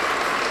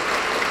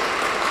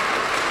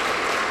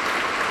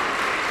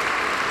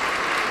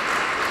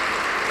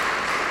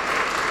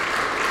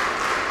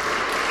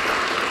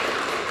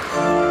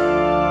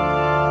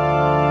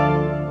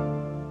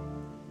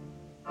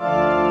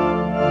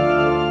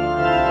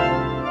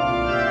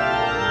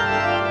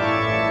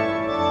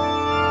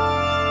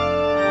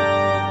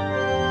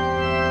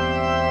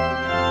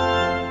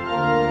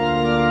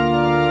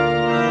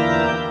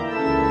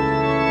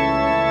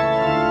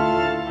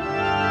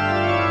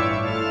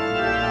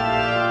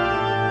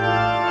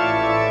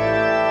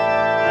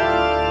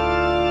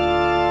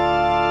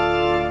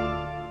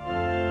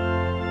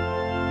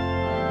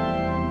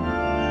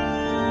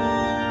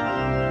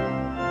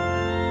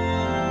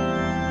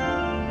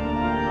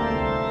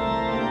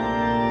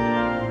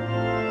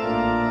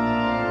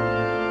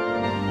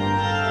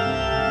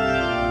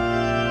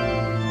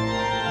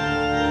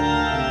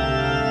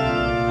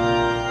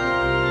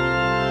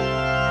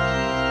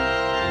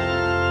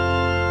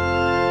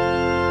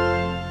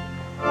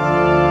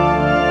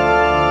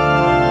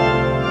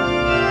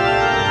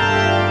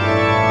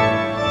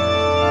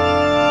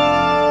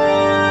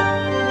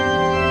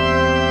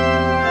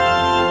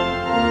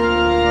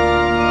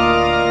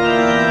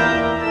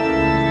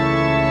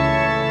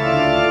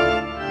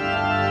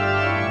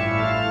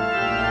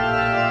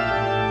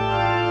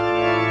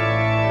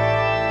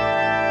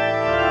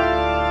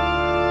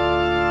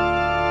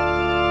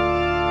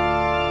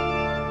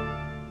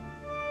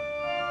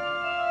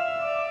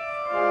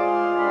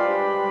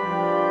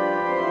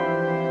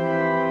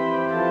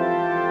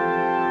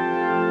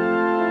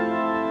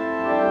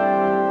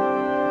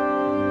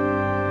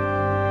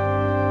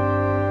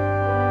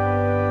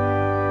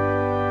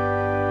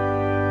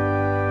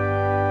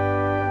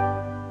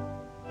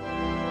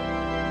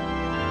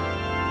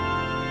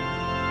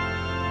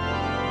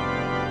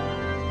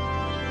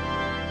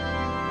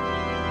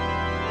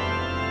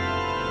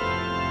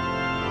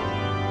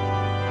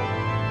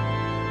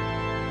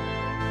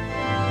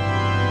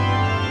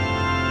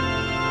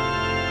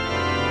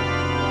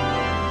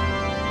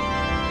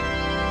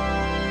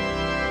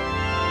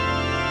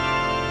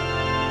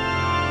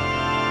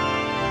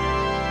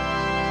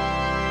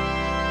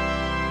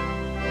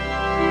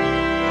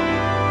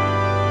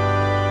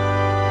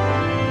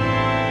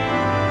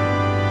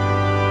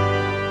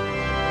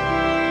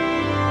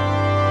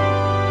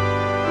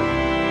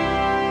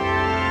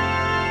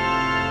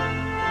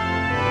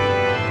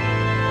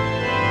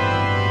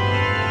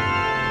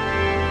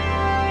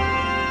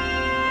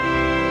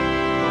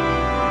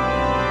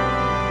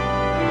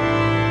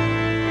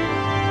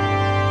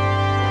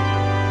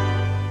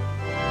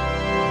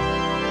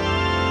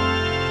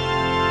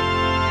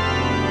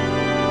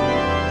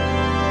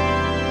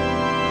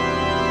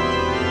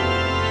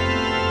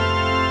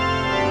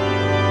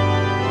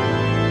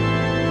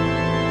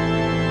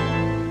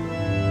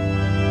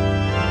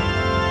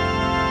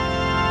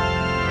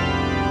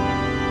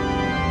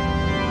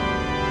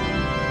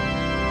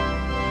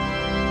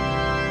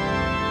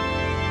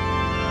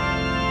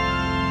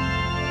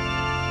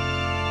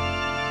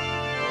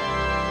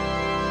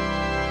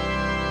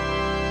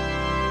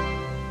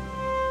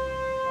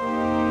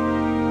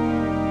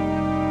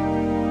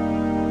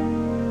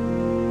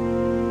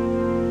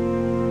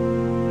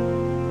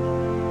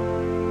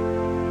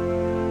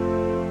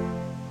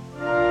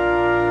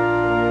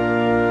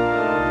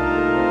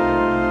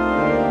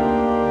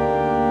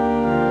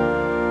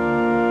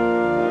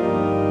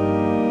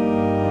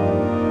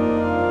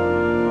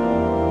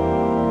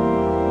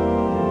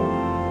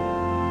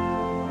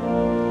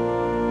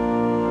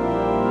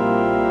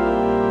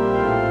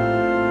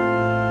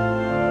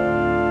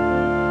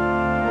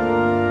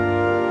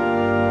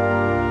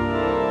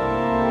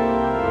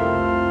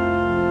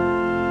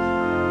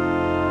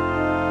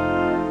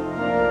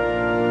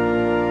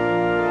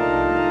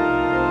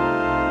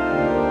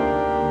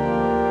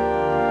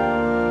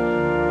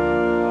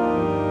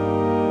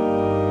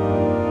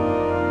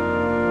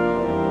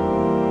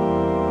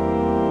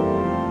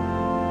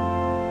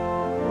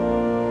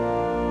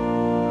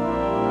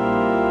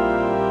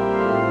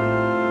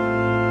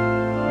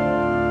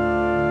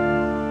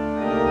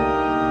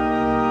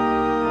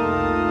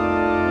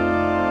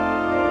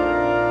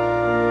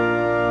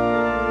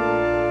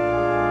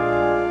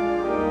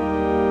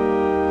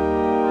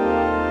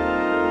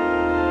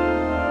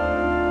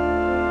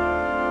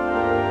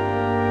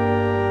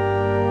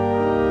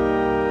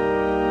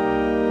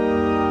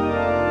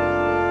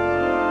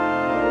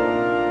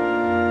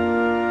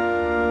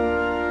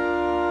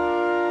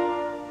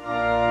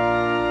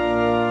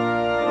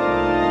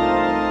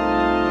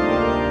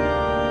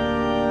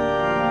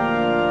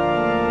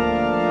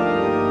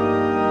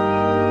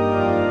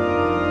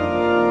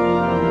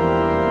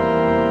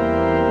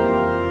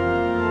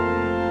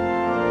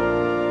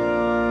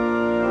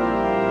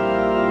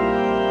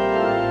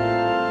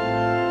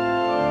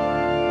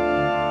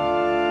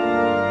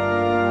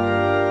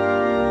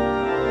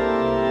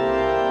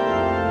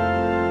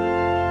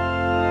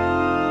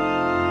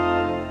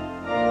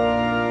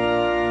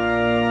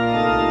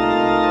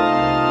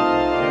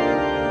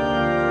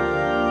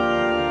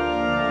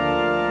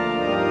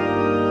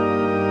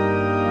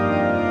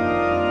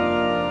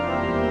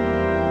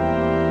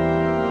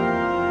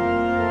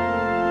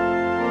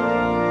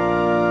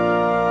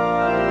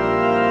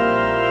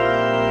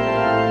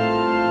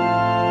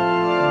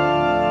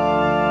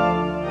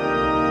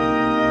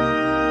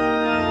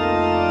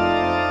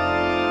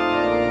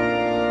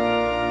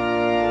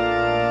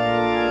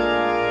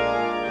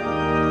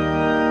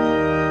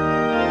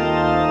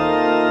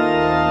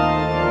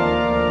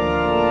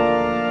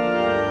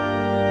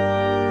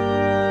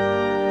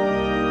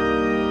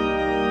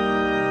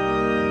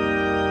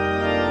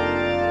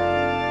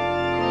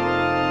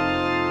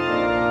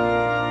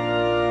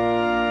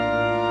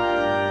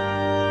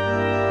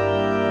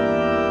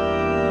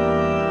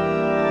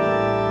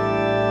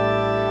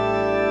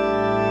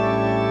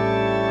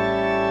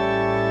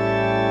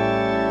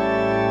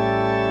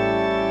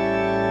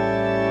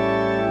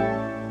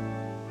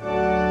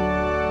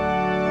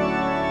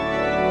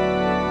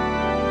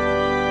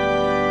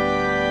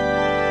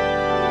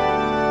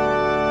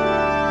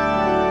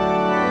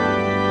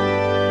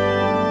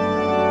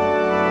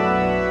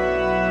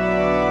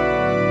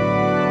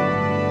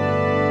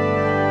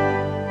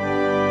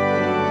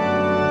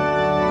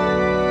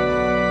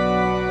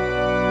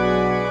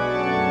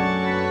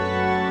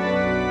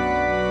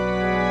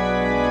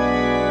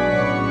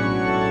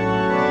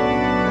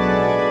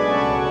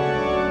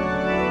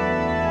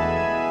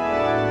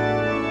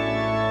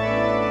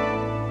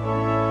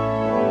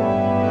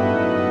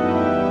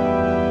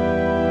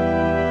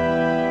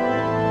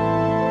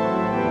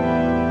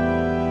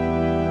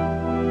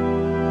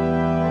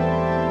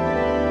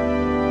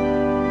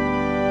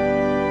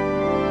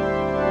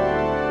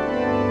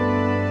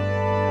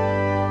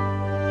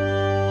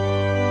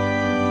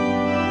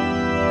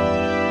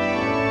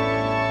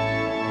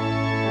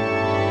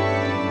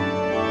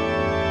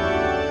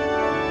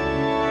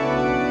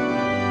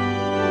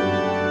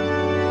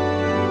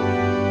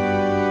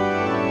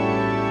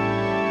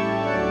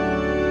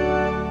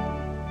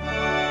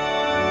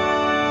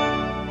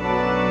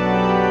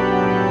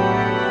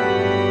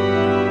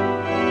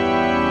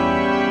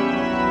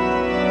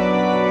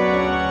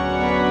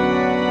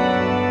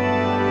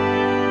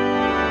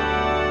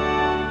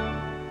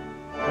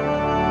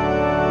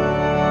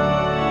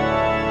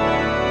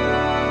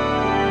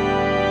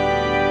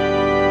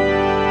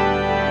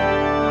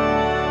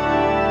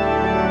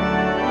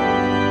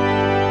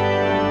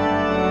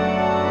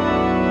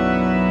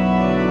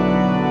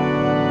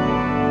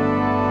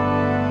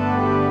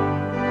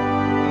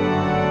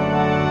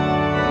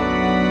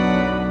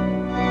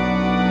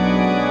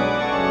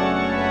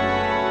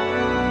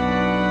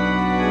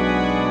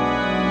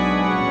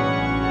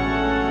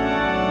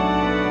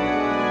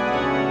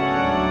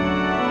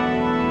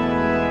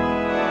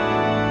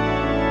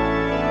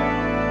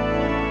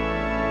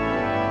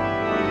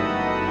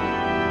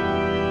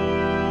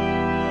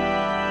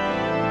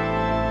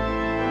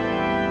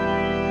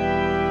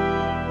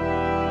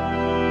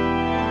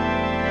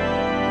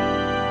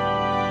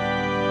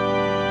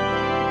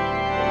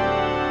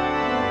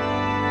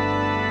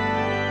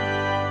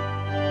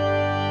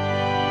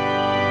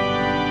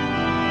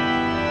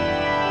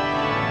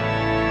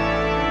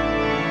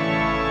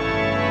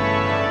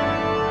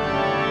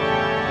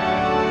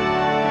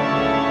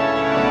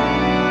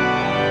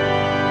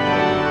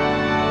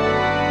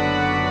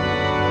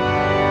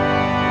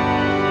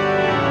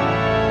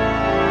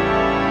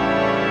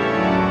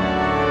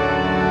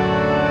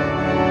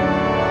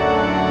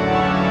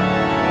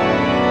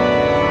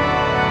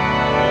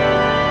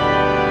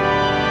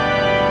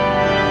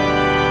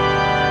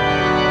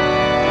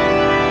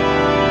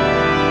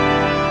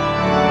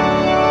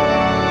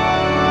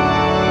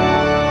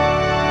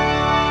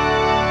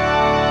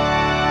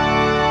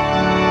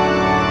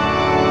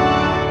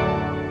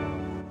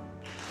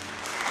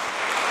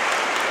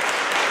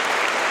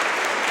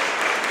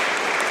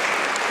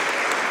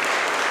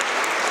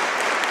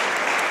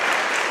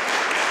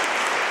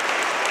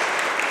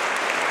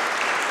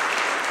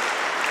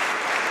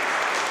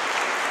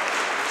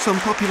 some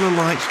popular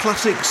light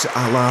classics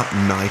a la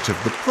Night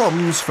of the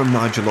Proms from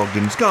Nigel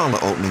Ogden's Gala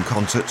opening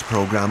concerts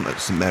programme at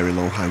St Mary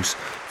Low House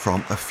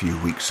from a few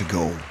weeks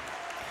ago.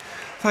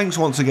 Thanks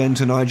once again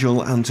to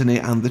Nigel, Anthony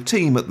and the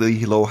team at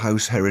the Low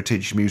House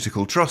Heritage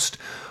Musical Trust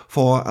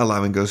for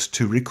allowing us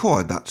to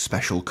record that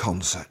special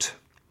concert.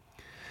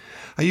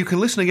 You can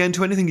listen again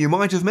to anything you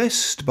might have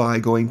missed by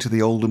going to the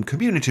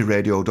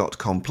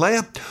oldhamcommunityradio.com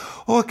player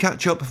or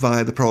catch up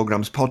via the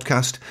programme's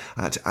podcast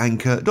at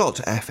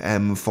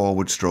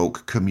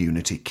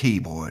anchor.fm/community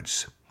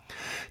keyboards.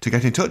 To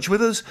get in touch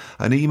with us,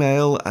 an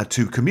email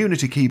to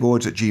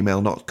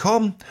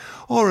communitykeyboards@gmail.com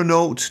or a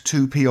note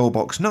to PO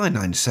Box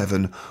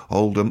 997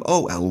 Oldham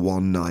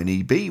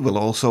OL19EB will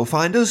also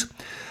find us.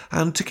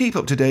 And to keep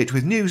up to date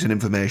with news and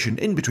information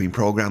in between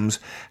programmes,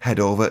 head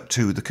over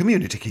to the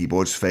Community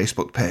Keyboards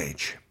Facebook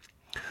page.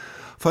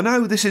 For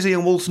now, this is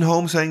Ian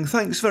Wolstenholme saying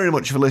thanks very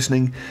much for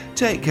listening,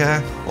 take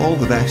care, all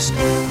the best,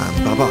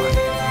 and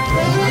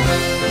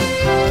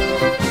bye-bye.